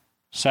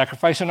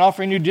 sacrifice and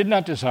offering you did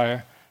not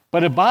desire,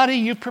 but a body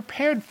you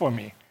prepared for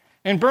me.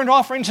 In burnt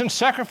offerings and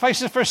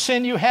sacrifices for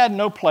sin you had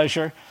no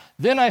pleasure.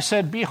 Then I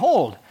said,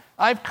 behold,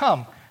 I've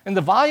come. In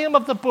the volume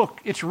of the book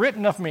it's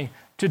written of me,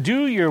 to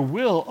do your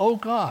will, O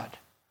God.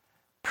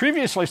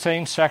 Previously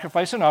saying,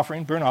 sacrifice and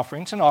offering, burnt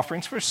offerings and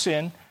offerings for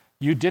sin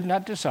you did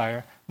not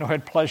desire, nor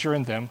had pleasure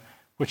in them,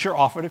 which are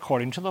offered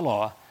according to the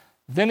law.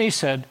 Then he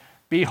said,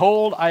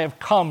 behold, I have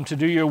come to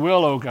do your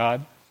will, O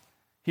God.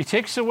 He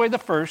takes away the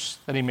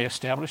first, that he may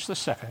establish the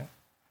second.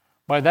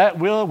 By that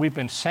will we've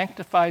been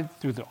sanctified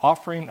through the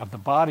offering of the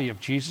body of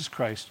Jesus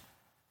Christ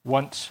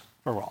once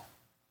for all.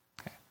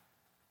 Okay.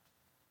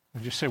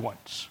 We just say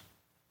once.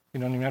 You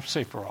don't even have to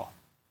say for all.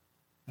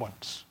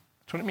 Once.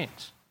 That's what it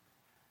means.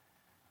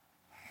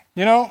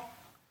 You know,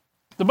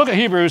 the book of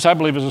Hebrews, I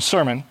believe, is a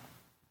sermon.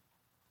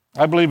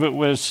 I believe it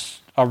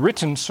was a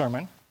written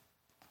sermon.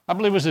 I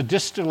believe it was a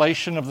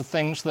distillation of the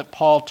things that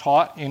Paul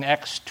taught in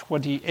Acts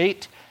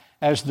 28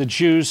 as the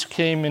Jews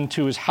came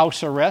into his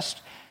house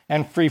arrest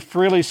and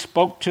freely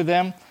spoke to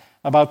them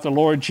about the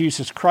Lord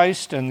Jesus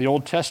Christ and the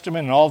Old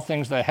Testament and all the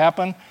things that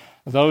happened.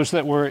 Those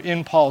that were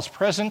in Paul's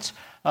presence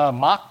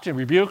mocked and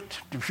rebuked,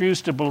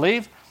 refused to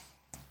believe.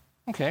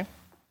 Okay.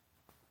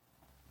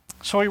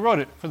 So he wrote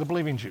it for the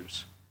believing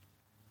Jews.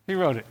 He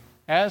wrote it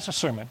as a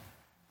sermon.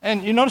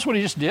 And you notice what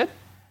he just did?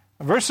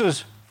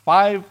 Verses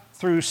 5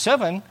 through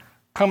 7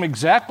 come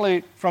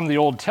exactly from the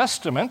Old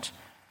Testament.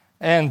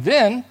 And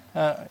then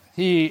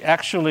he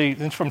actually,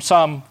 it's from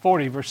Psalm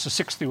 40, verses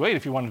 6 through 8,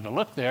 if you wanted to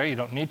look there. You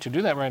don't need to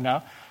do that right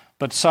now.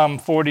 But Psalm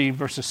 40,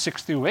 verses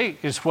 6 through 8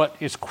 is what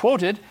is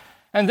quoted.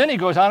 And then he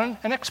goes on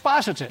and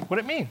exposits it, what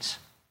it means.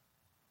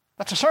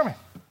 That's a sermon.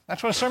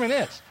 That's what a sermon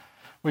is.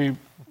 We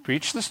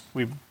preach this,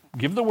 we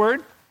give the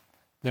word,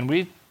 then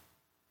we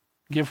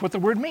give what the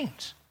word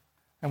means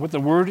and what the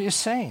word is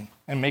saying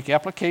and make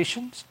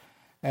applications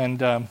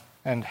and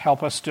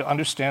help us to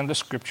understand the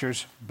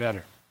scriptures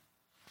better.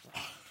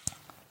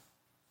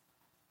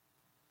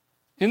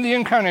 In the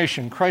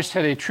incarnation, Christ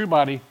had a true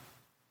body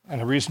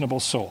and a reasonable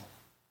soul.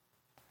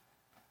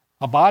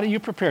 A body you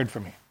prepared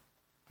for me,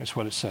 is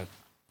what it said.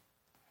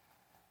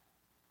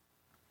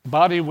 The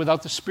body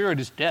without the spirit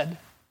is dead.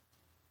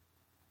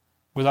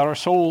 Without our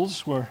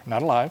souls, we're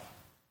not alive.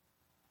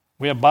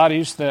 We have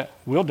bodies that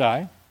will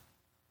die.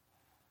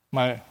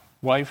 My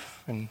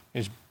wife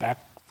is back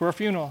for a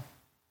funeral.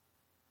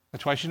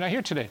 That's why she's not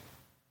here today.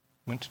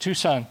 Went to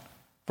Tucson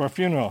for a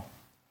funeral.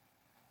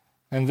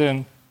 And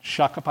then,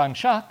 shock upon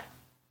shock,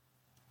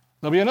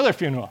 there'll be another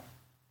funeral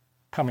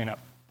coming up.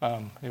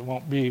 It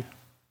won't be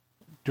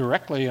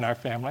directly in our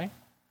family,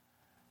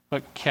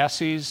 but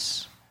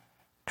Cassie's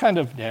kind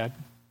of dad,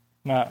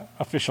 not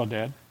official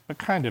dad, but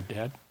kind of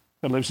dad,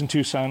 that lives in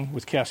Tucson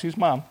with Cassie's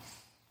mom,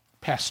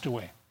 passed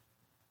away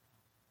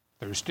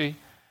Thursday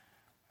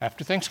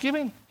after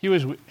Thanksgiving. He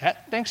was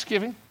at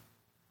Thanksgiving.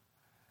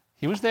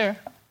 He was there.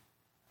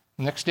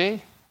 The next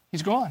day,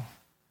 he's gone.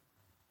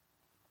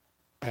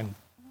 And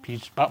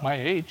he's about my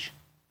age.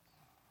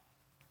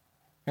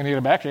 And he had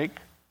a backache.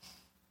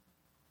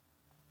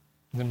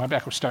 And then my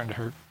back was starting to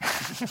hurt.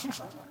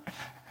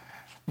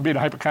 Being a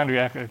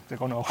hypochondriac, I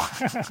go, no.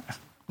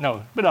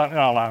 No, but in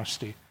all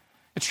honesty,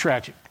 it's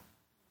tragic.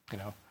 You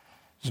know,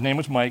 his name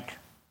was Mike,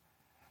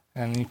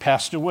 and he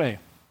passed away.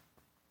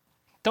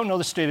 Don't know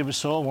the state of his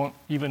soul, won't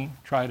even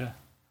try to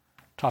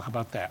talk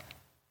about that.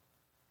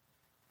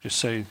 Just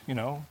say, you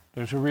know,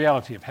 there's a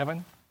reality of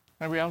heaven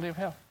and a reality of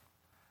hell.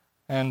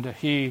 And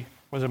he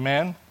was a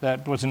man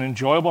that was an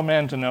enjoyable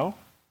man to know,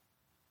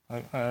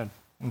 an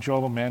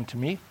enjoyable man to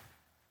meet,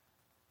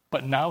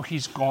 but now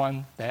he's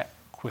gone that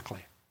quickly.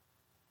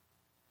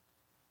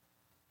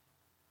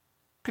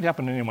 Could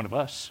happen to any one of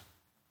us.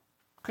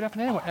 Could happen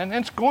to anyone. And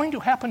it's going to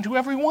happen to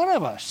every one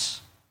of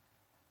us,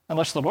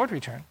 unless the Lord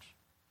returns.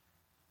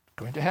 It's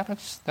going to happen.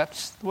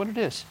 That's what it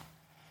is.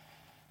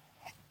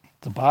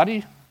 The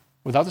body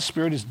without the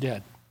spirit is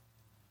dead.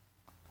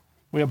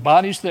 We have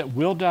bodies that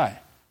will die,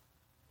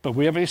 but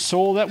we have a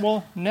soul that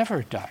will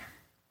never die.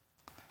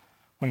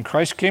 When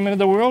Christ came into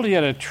the world, he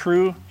had a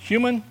true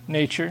human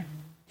nature.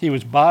 He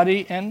was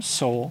body and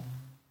soul.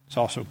 He's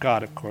also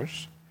God, of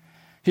course.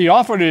 He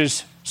offered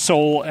his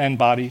soul and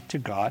body to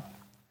God.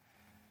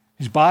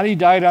 His body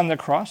died on the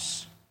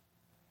cross.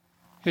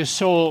 His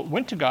soul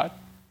went to God.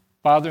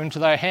 Father, into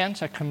thy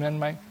hands I commit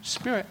my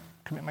spirit.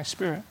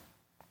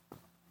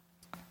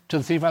 To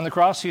the thief on the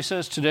cross, he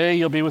says, today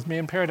you'll be with me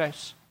in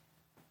paradise.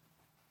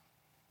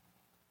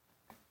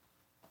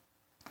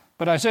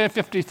 But Isaiah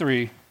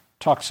 53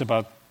 talks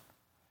about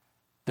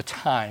the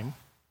timing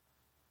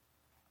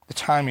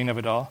of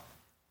it all.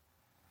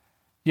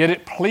 Yet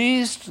it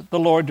pleased the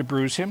Lord to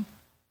bruise him.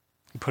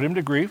 He put him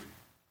to grief.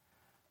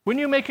 When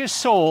you make his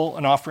soul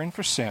an offering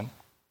for sin,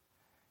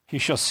 he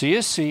shall see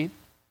his seed,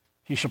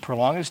 he shall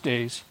prolong his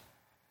days,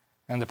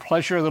 and the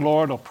pleasure of the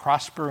Lord will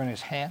prosper in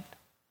his hand.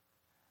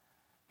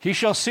 He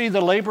shall see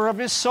the labor of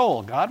his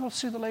soul. God will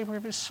see the labor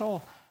of his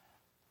soul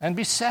and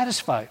be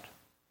satisfied.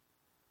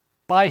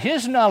 By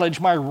his knowledge,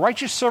 my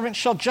righteous servant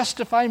shall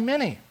justify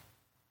many.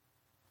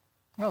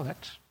 Well,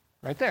 that's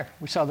right there.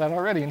 We saw that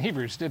already in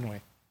Hebrews, didn't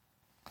we?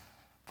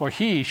 For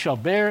he shall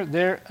bear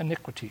their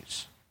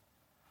iniquities.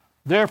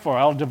 Therefore,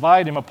 I'll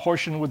divide him a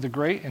portion with the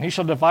great, and he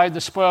shall divide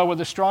the spoil with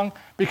the strong,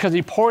 because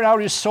he poured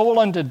out his soul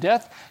unto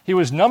death. He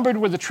was numbered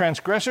with the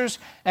transgressors,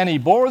 and he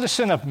bore the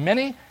sin of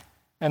many,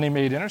 and he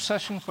made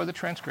intercession for the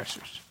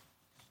transgressors.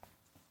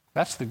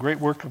 That's the great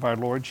work of our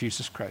Lord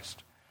Jesus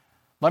Christ.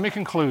 Let me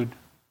conclude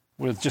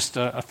with just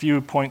a few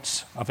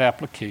points of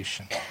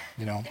application.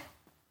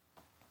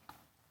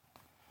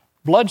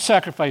 Blood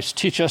sacrifice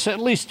teaches us at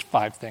least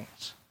 5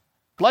 things.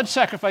 Blood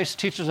sacrifice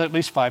teaches at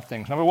least 5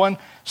 things. Number 1,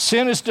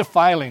 sin is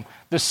defiling.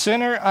 The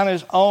sinner on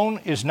his own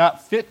is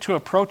not fit to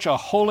approach a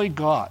holy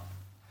God.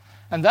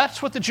 And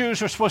that's what the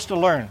Jews were supposed to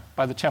learn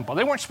by the temple.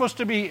 They weren't supposed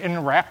to be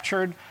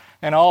enraptured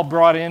and all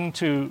brought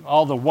into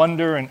all the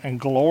wonder and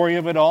glory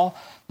of it all.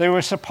 They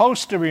were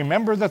supposed to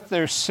remember that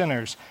they're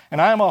sinners, and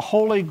I am a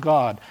holy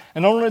God,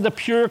 and only the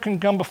pure can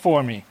come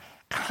before me.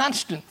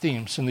 Constant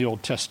themes in the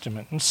Old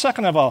Testament. And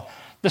second of all,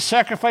 the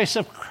sacrifice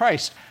of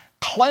Christ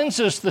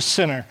cleanses the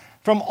sinner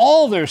from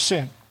all their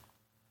sin.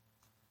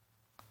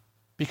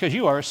 Because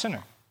you are a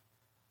sinner.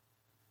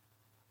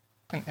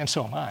 And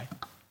so am I.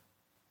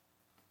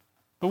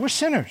 But we're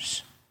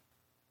sinners.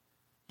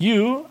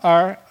 You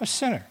are a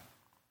sinner.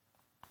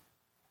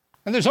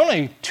 And there's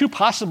only 2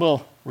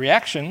 possible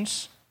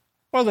reactions.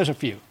 Well, there's a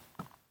few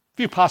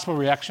possible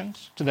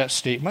reactions to that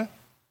statement.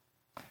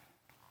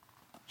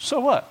 So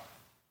what?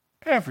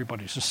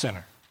 Everybody's a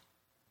sinner.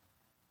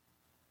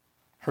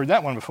 Heard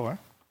that one before.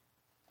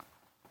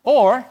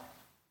 Or,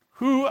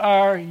 who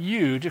are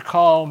you to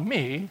call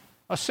me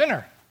a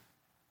sinner?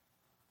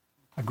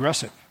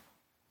 Aggressive.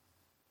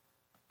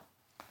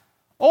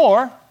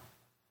 Or,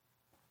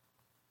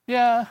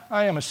 yeah,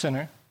 I am a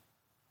sinner,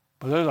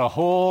 but there's a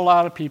whole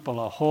lot of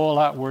people a whole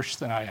lot worse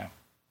than I am.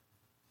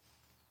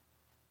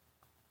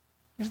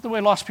 This is the way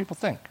lost people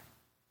think.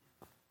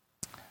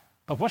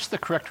 But what's the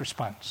correct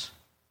response?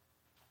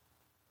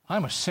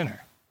 I'm a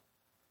sinner.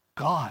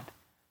 God,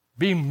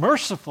 be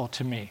merciful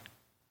to me,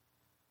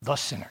 the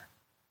sinner.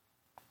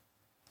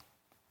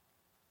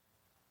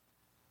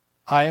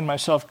 I and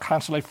myself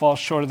constantly fall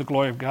short of the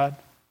glory of God.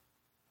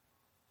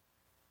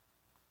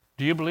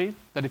 Do you believe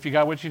that if you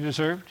got what you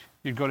deserved,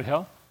 you'd go to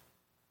hell?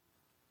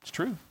 It's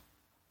true.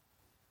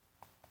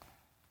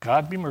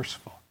 God, be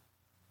merciful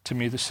to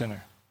me, the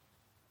sinner.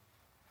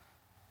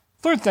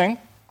 Third thing,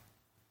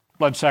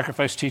 blood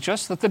sacrifice teaches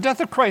us that the death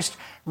of Christ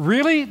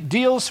really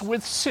deals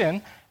with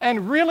sin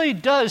and really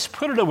does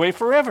put it away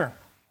forever.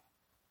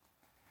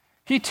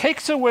 He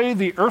takes away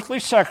the earthly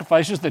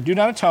sacrifices that do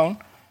not atone,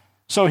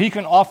 so he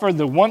can offer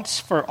the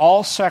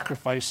once-for-all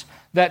sacrifice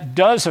that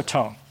does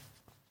atone,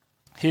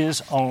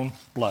 his own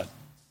blood.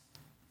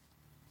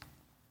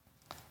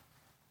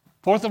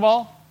 Fourth of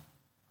all,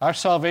 our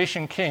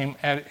salvation came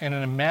in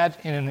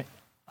an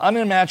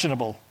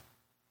unimaginable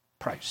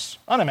price.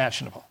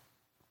 Unimaginable.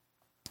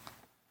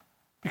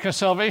 Because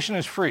salvation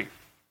is free,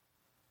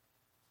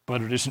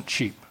 but it isn't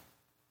cheap.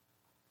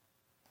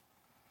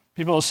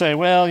 People will say,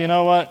 well, you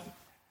know what?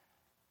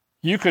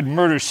 You could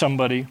murder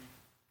somebody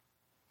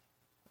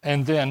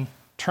and then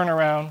turn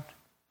around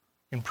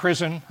in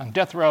prison, on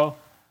death row,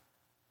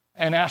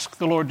 and ask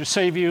the Lord to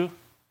save you,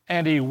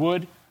 and he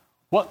would.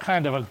 What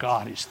kind of a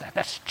God is that?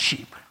 That's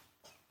cheap.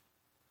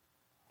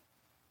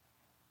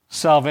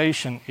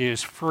 Salvation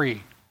is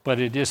free, but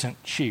it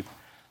isn't cheap.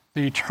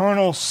 The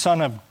eternal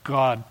Son of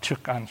God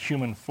took on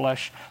human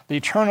flesh. The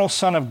eternal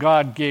Son of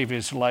God gave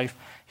his life.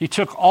 He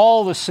took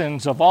all the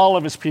sins of all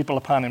of his people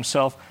upon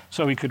himself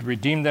so he could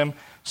redeem them.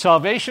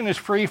 Salvation is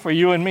free for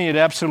you and me. It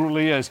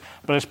absolutely is.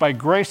 But it's by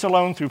grace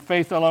alone, through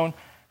faith alone,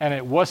 and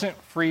it wasn't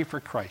free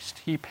for Christ.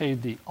 He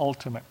paid the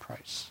ultimate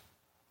price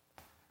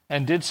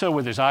and did so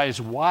with his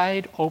eyes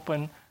wide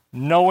open,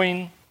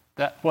 knowing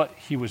that what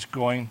he was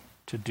going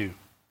to do.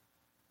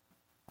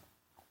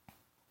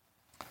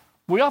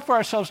 We offer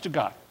ourselves to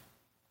God.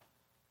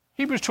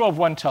 Hebrews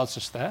 12:1 tells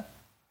us that.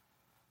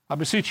 I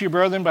beseech you,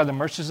 brethren, by the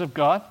mercies of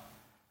God,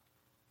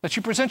 that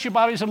you present your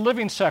bodies a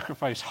living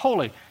sacrifice,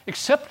 holy,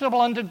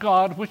 acceptable unto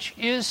God, which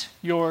is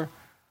your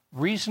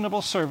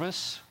reasonable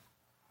service,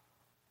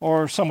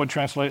 or some would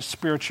translate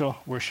spiritual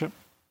worship.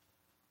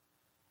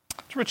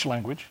 It's rich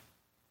language.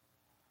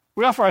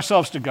 We offer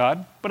ourselves to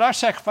God, but our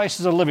sacrifice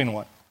is a living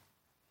one,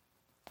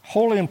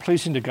 holy and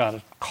pleasing to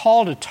God,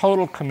 called a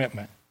total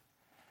commitment.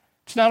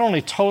 It's not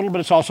only total,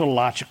 but it's also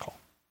logical.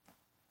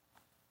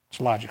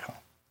 It's logical.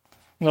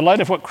 In the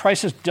light of what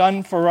Christ has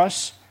done for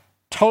us,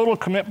 total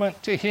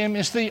commitment to him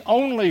is the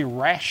only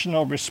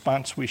rational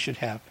response we should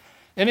have.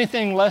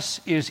 Anything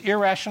less is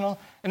irrational.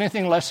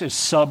 Anything less is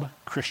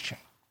sub-Christian.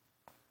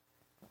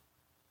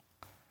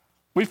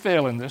 We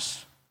fail in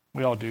this.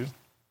 We all do.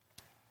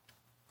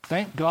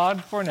 Thank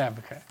God for an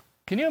advocate.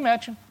 Can you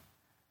imagine?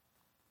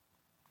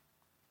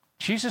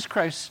 Jesus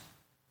Christ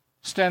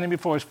standing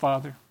before his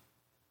Father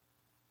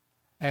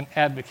and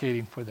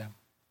advocating for them.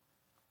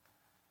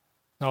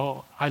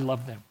 No, I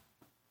love them.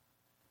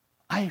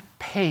 I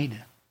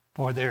paid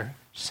for their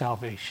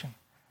salvation.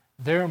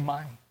 They're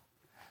mine.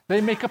 They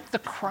make up the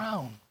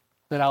crown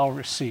that I'll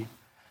receive.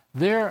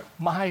 They're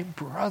my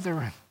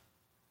brethren,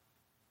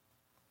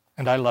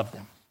 and I love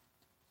them.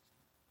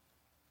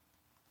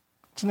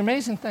 It's an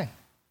amazing thing.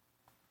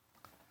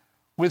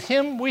 With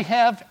him, we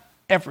have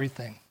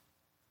everything.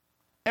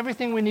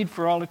 Everything we need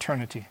for all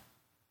eternity.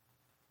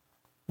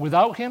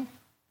 Without him,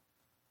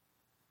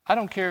 I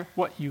don't care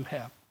what you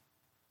have.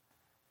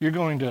 You're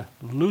going to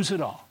lose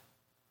it all.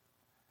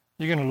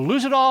 You're going to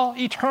lose it all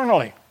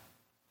eternally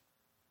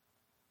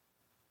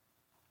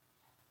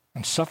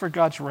and suffer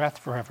God's wrath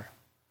forever.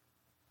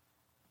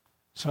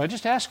 So I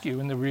just ask you,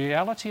 in the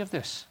reality of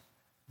this,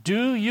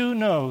 do you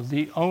know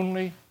the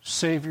only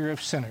Savior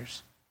of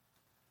sinners,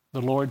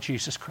 the Lord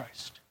Jesus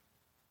Christ?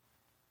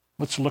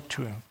 Let's look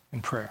to him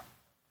in prayer.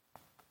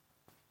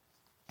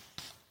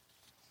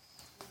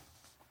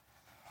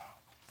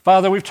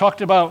 Father, we've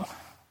talked about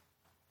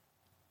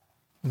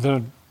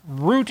the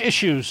root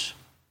issues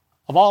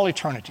of all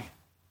eternity.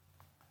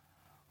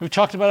 We've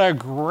talked about our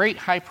great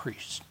high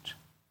priest,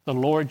 the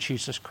Lord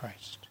Jesus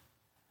Christ.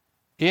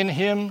 In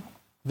him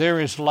there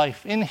is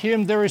life. In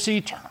him there is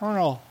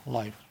eternal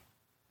life.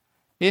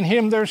 In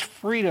him there's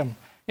freedom.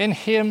 In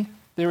him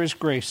there is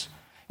grace.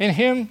 In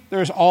him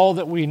there is all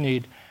that we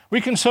need.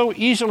 We can so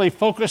easily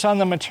focus on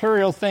the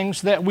material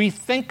things that we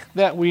think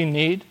that we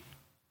need.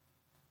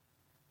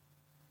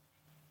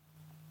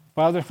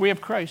 Father, if we have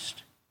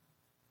Christ,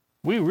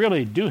 we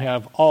really do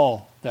have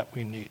all that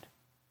we need.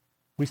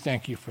 We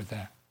thank you for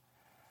that.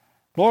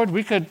 Lord,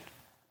 we could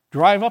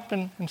drive up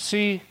and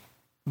see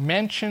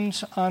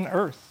mansions on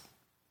earth,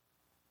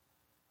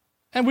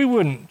 and we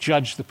wouldn't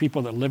judge the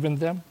people that live in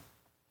them.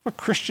 For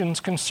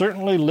Christians can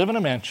certainly live in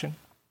a mansion,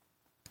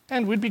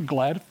 and we'd be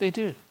glad if they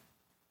did.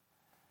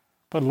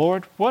 But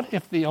Lord, what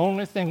if the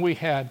only thing we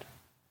had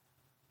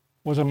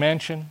was a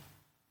mansion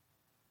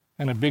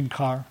and a big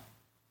car?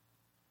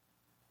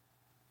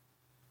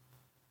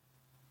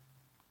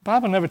 The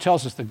Bible never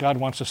tells us that God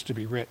wants us to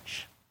be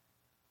rich.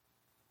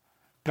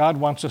 God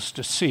wants us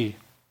to see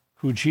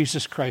who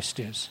Jesus Christ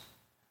is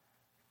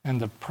and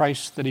the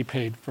price that he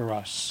paid for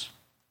us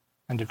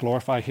and to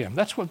glorify him.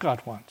 That's what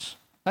God wants.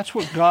 That's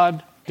what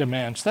God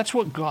demands. That's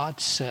what God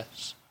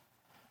says.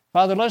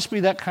 Father, let us be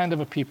that kind of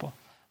a people.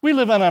 We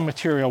live in a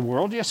material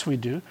world. Yes, we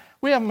do.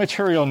 We have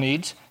material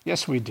needs.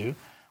 Yes, we do.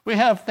 We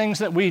have things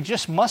that we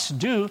just must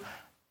do.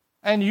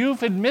 And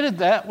you've admitted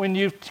that when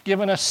you've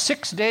given us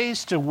 6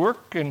 days to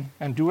work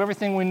and do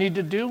everything we need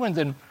to do, and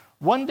then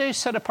one day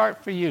set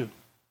apart for you.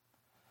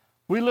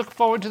 We look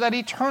forward to that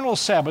eternal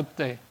Sabbath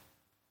day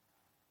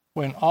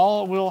when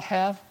all we'll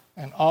have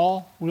and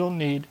all we'll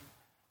need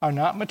are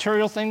not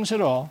material things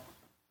at all,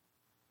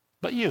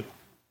 but you.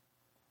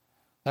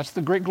 That's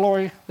the great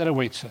glory that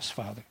awaits us,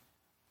 Father.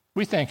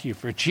 We thank you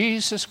for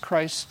Jesus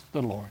Christ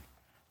the Lord,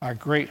 our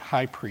great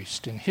high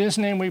priest. In his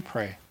name we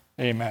pray.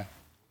 Amen.